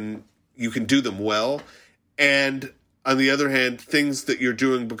know you can do them well. And on the other hand, things that you're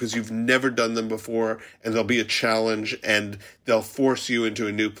doing because you've never done them before and there'll be a challenge and they'll force you into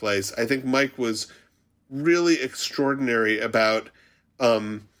a new place. I think Mike was really extraordinary about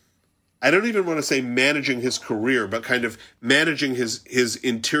I don't even want to say managing his career, but kind of managing his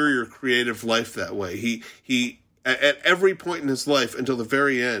interior creative life that way. He at every point in his life until the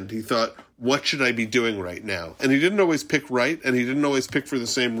very end, he thought, what should I be doing right now? And he didn't always pick right, and he didn't always pick for the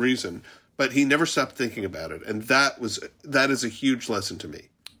same reason, but he never stopped thinking about it. And that is a huge lesson to me.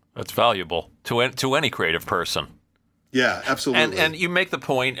 That's valuable to any creative person. Yeah, absolutely. And you make the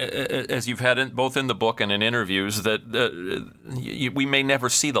point, as you've had both in the book and in interviews, that we may never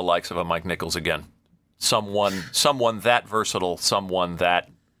see the likes of a Mike Nichols again. Someone that versatile, someone that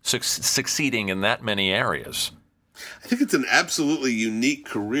succeeding in that many areas. I think it's an absolutely unique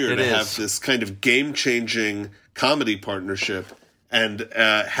career to have this kind of game-changing comedy partnership and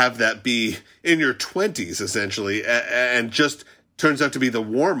have that be in your 20s, essentially, and just turns out to be the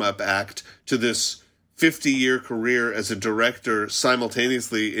warm-up act to this 50-year career as a director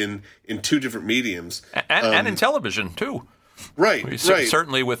simultaneously in two different mediums. And in television, too. Right.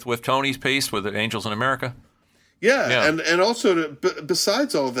 Certainly with Tony's piece, with Angels in America. Yeah. And also,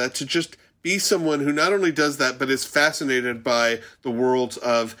 besides all of that, to just be someone who not only does that, but is fascinated by the worlds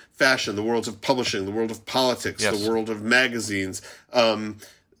of fashion, the worlds of publishing, the world of politics, the world of magazines,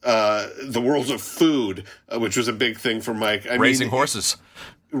 the worlds of food, which was a big thing for Mike. Raising horses,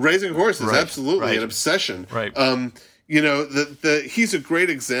 absolutely, an obsession. Right. You know, he's a great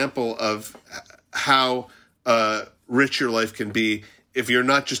example of how rich your life can be if you're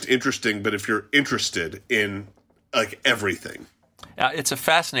not just interesting, but if you're interested in like everything. It's a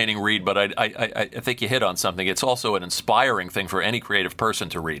fascinating read, but I think you hit on something. It's also an inspiring thing for any creative person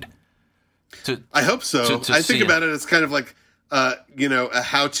to read. I hope so. I think about it as kind of like a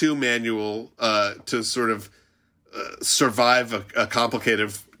how-to manual to sort of survive a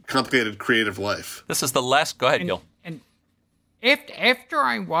complicated creative life. This is the last. Go ahead, Gil. And after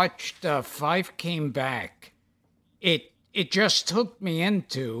I watched Five Came Back, it just took me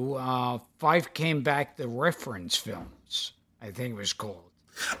into Five Came Back, the reference films, I think it was called.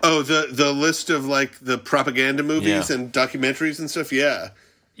 Oh, the list of like the propaganda movies and documentaries and stuff. Yeah.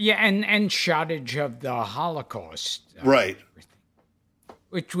 Yeah, and shottage of the Holocaust. Right.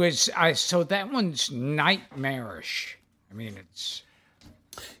 Which was, so that one's nightmarish. I mean, it's...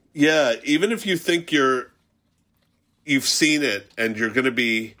 Yeah, even if you think you've seen it and you're going to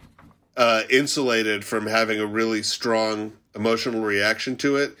be insulated from having a really strong emotional reaction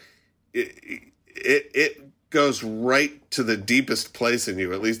to it, it goes right to the deepest place in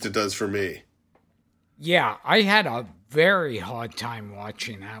you. At least it does for me. Yeah, I had a very hard time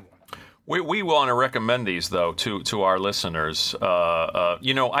watching that one. We want to recommend these though to our listeners.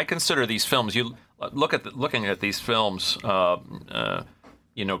 I consider these films. You looking at these films.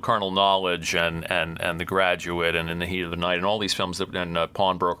 Carnal Knowledge and The Graduate and In the Heat of the Night and all these films and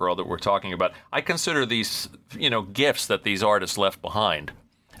Pawnbroker, all that we're talking about. I consider these gifts that these artists left behind,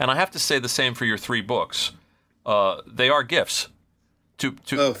 and I have to say the same for your 3 books. They are gifts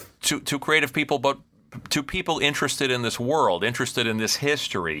to creative people, but to people interested in this world, interested in this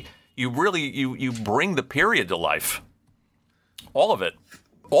history. You really you bring the period to life, all of it,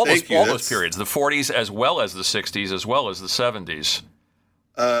 all those periods, the 40s as well as the 60s as well as the 70s.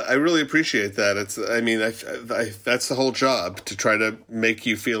 I really appreciate that. That's the whole job, to try to make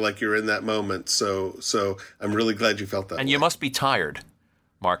you feel like you're in that moment. So I'm really glad you felt that. And way. You must be tired,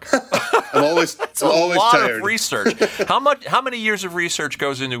 Mark. I'm always a lot tired. Of research. How many years of research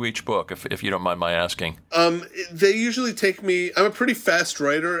goes into each book, if you don't mind my asking? They usually take me. I'm a pretty fast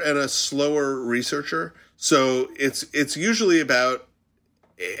writer and a slower researcher, so it's usually about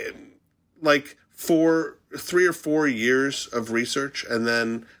 3 or 4 years of research, and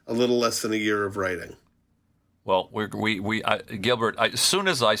then a little less than a year of writing. Well, Gilbert, as soon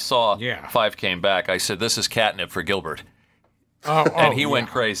as I saw 5 Came Back, I said, "This is catnip for Gilbert." And he went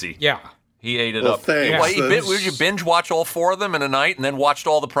crazy. Yeah. He ate it up. Thanks. Would you binge watch all 4 of them in a night and then watched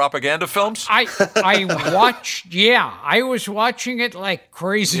all the propaganda films? I watched, I was watching it like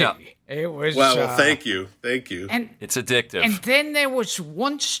crazy. Yeah. It was... Well, thank you. And it's addictive. And then there was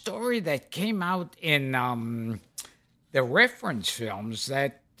one story that came out in the reference films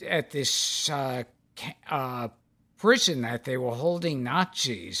that at this prison that they were holding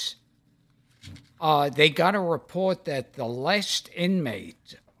Nazis, they got a report that the last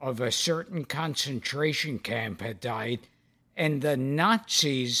inmate of a certain concentration camp had died, and the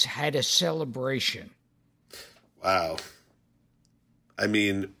Nazis had a celebration. Wow. I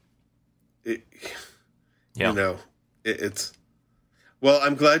mean... it's... Well,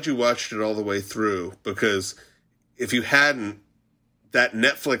 I'm glad you watched it all the way through, because if you hadn't, that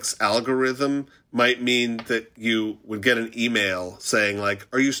Netflix algorithm might mean that you would get an email saying, like,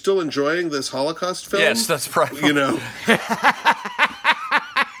 "Are you still enjoying this Holocaust film?" Yes, that's probably...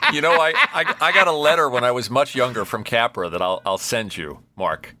 I got a letter when I was much younger from Capra that I'll send you,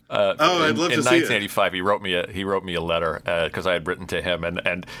 Mark. I'd love to see it. In 1985, he wrote me a letter because I had written to him,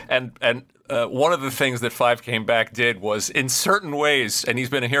 and one of the things that 5 Came Back did was, in certain ways, and he's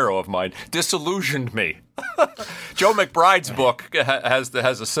been a hero of mine, disillusioned me. Joe McBride's book has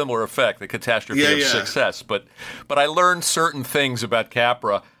a similar effect, The Catastrophe of Success. But I learned certain things about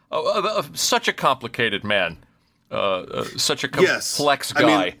Capra. Such a complicated man. Such a complex guy.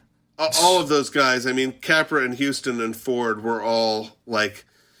 I mean, all of those guys, Capra and Houston and Ford were all like,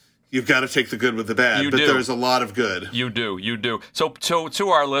 you've got to take the good with the bad, but there's a lot of good. You do. So to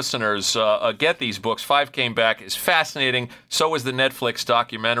our listeners, get these books. 5 Came Back is fascinating. So is the Netflix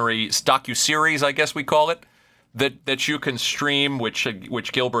docuseries, I guess we call it, that you can stream, which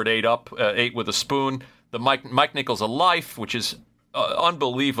Gilbert ate with a spoon. The Mike Nichols' A Life, which is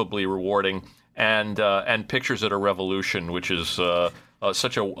unbelievably rewarding. And Pictures at a Revolution, which is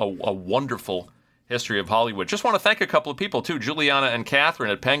such a wonderful history of Hollywood. Just want to thank a couple of people, too, Juliana and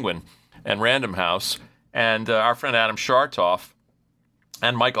Catherine at Penguin and Random House, and our friend Adam Shartoff,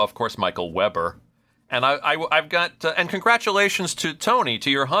 and Michael Weber. And I've got, and congratulations to Tony, to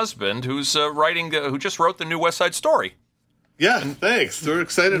your husband, who's who just wrote the new West Side Story. Yeah, thanks. We're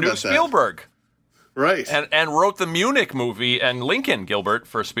excited about that. Spielberg. Right. And wrote the Munich movie and Lincoln, Gilbert,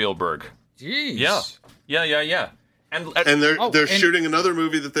 for Spielberg. Jeez. Yeah. And they're shooting another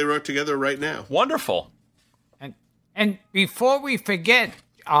movie that they wrote together right now. Wonderful. And before we forget,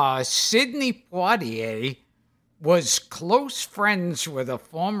 Sidney Poitier was close friends with a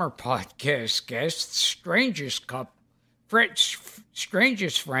former podcast guest, strangest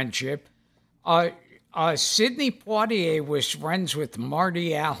friendship. Sidney Poitier was friends with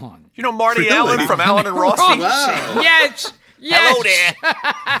Marty Allen. You know Marty Allen from Allen and Rossi? Wow. Yes. Hello there.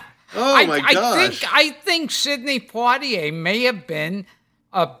 Oh my gosh! I think Sidney Poitier may have been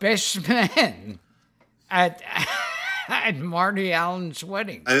a best man at Marty Allen's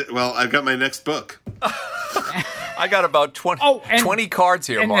wedding. I've got my next book. I got about 20 cards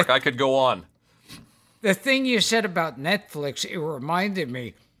here, Mark. I could go on. The thing you said about Netflix, it reminded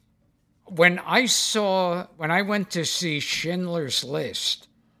me when I went to see Schindler's List.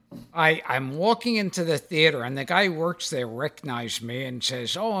 I'm walking into the theater, and the guy who works there recognized me and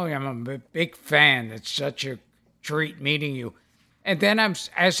says, "Oh, I'm a big fan. It's such a treat meeting you." And then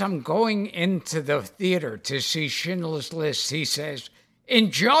as I'm going into the theater to see Schindler's List, he says,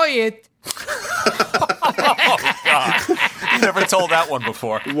 "Enjoy it." Oh, God. You never told that one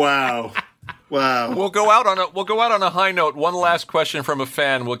before. Wow. We'll go out on a high note. One last question from a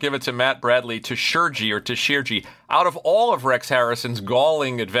fan. We'll give it to Matt Bradley, to Shirji or to Shirji. Out of all of Rex Harrison's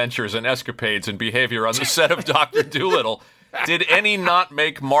galling adventures and escapades and behavior on the set of Dr. Dolittle, did any not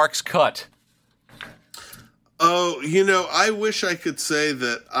make Mark's cut? Oh, I wish I could say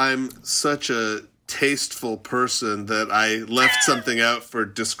that I'm such a tasteful person that I left something out for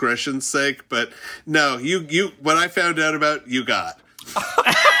discretion's sake, but no, you what I found out about, you got.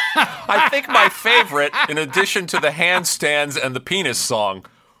 I think my favorite, in addition to the handstands and the penis song,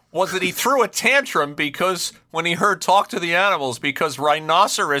 was that he threw a tantrum because when he heard "Talk to the Animals," because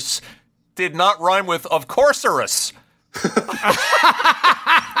rhinoceros did not rhyme with "of courseurus." It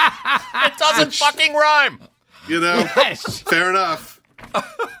doesn't fucking rhyme. Fair enough.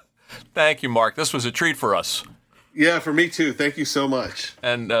 Thank you, Mark. This was a treat for us. Yeah, for me too. Thank you so much.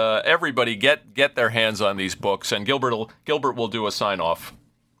 And everybody get their hands on these books, and Gilbert will do a sign-off.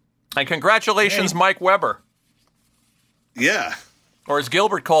 And congratulations, Mike Weber. Yeah. Or as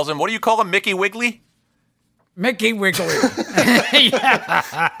Gilbert calls him, what do you call him, Mickey Wiggly? Mickey Wiggly.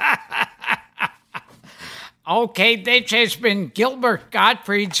 Okay, this has been Gilbert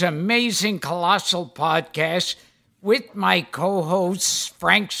Gottfried's Amazing Colossal Podcast with my co-hosts,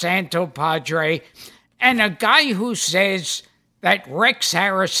 Frank Santopadre, and a guy who says that Rex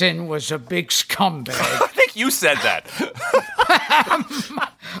Harrison was a big scumbag. I think you said that.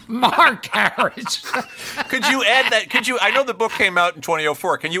 Mark Harris. Could you add that? I know the book came out in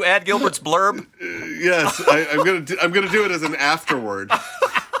 2004. Can you add Gilbert's blurb? Yes, I'm gonna do it as an afterword.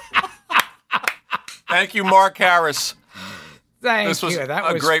 Thank you, Mark Harris. Thank you. That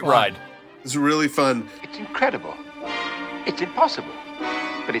was a great ride. It was really fun. It's incredible. It's impossible.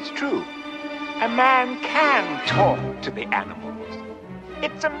 But it's true. A man can talk to the animals.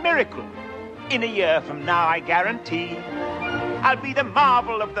 It's a miracle. In a year from now, I guarantee, I'll be the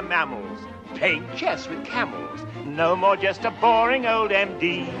marvel of the mammals, playing chess with camels. No more just a boring old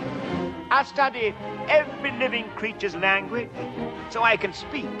MD. I'll study every living creature's language, so I can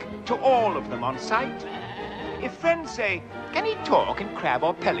speak to all of them on sight. If friends say, "Can he talk in crab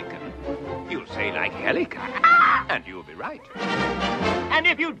or pelican?" you'll say, like Helica, and you'll be right. And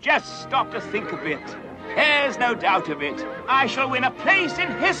if you just stop to think a bit, there's no doubt of it, I shall win a place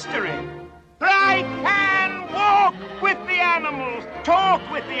in history. For I can walk with the animals, talk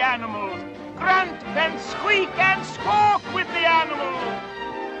with the animals, grunt and squeak and squawk with the animals.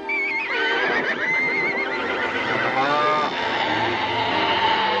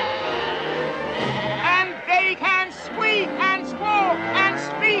 And they can squeak and squawk and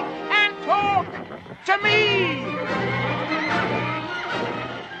speak and talk to me.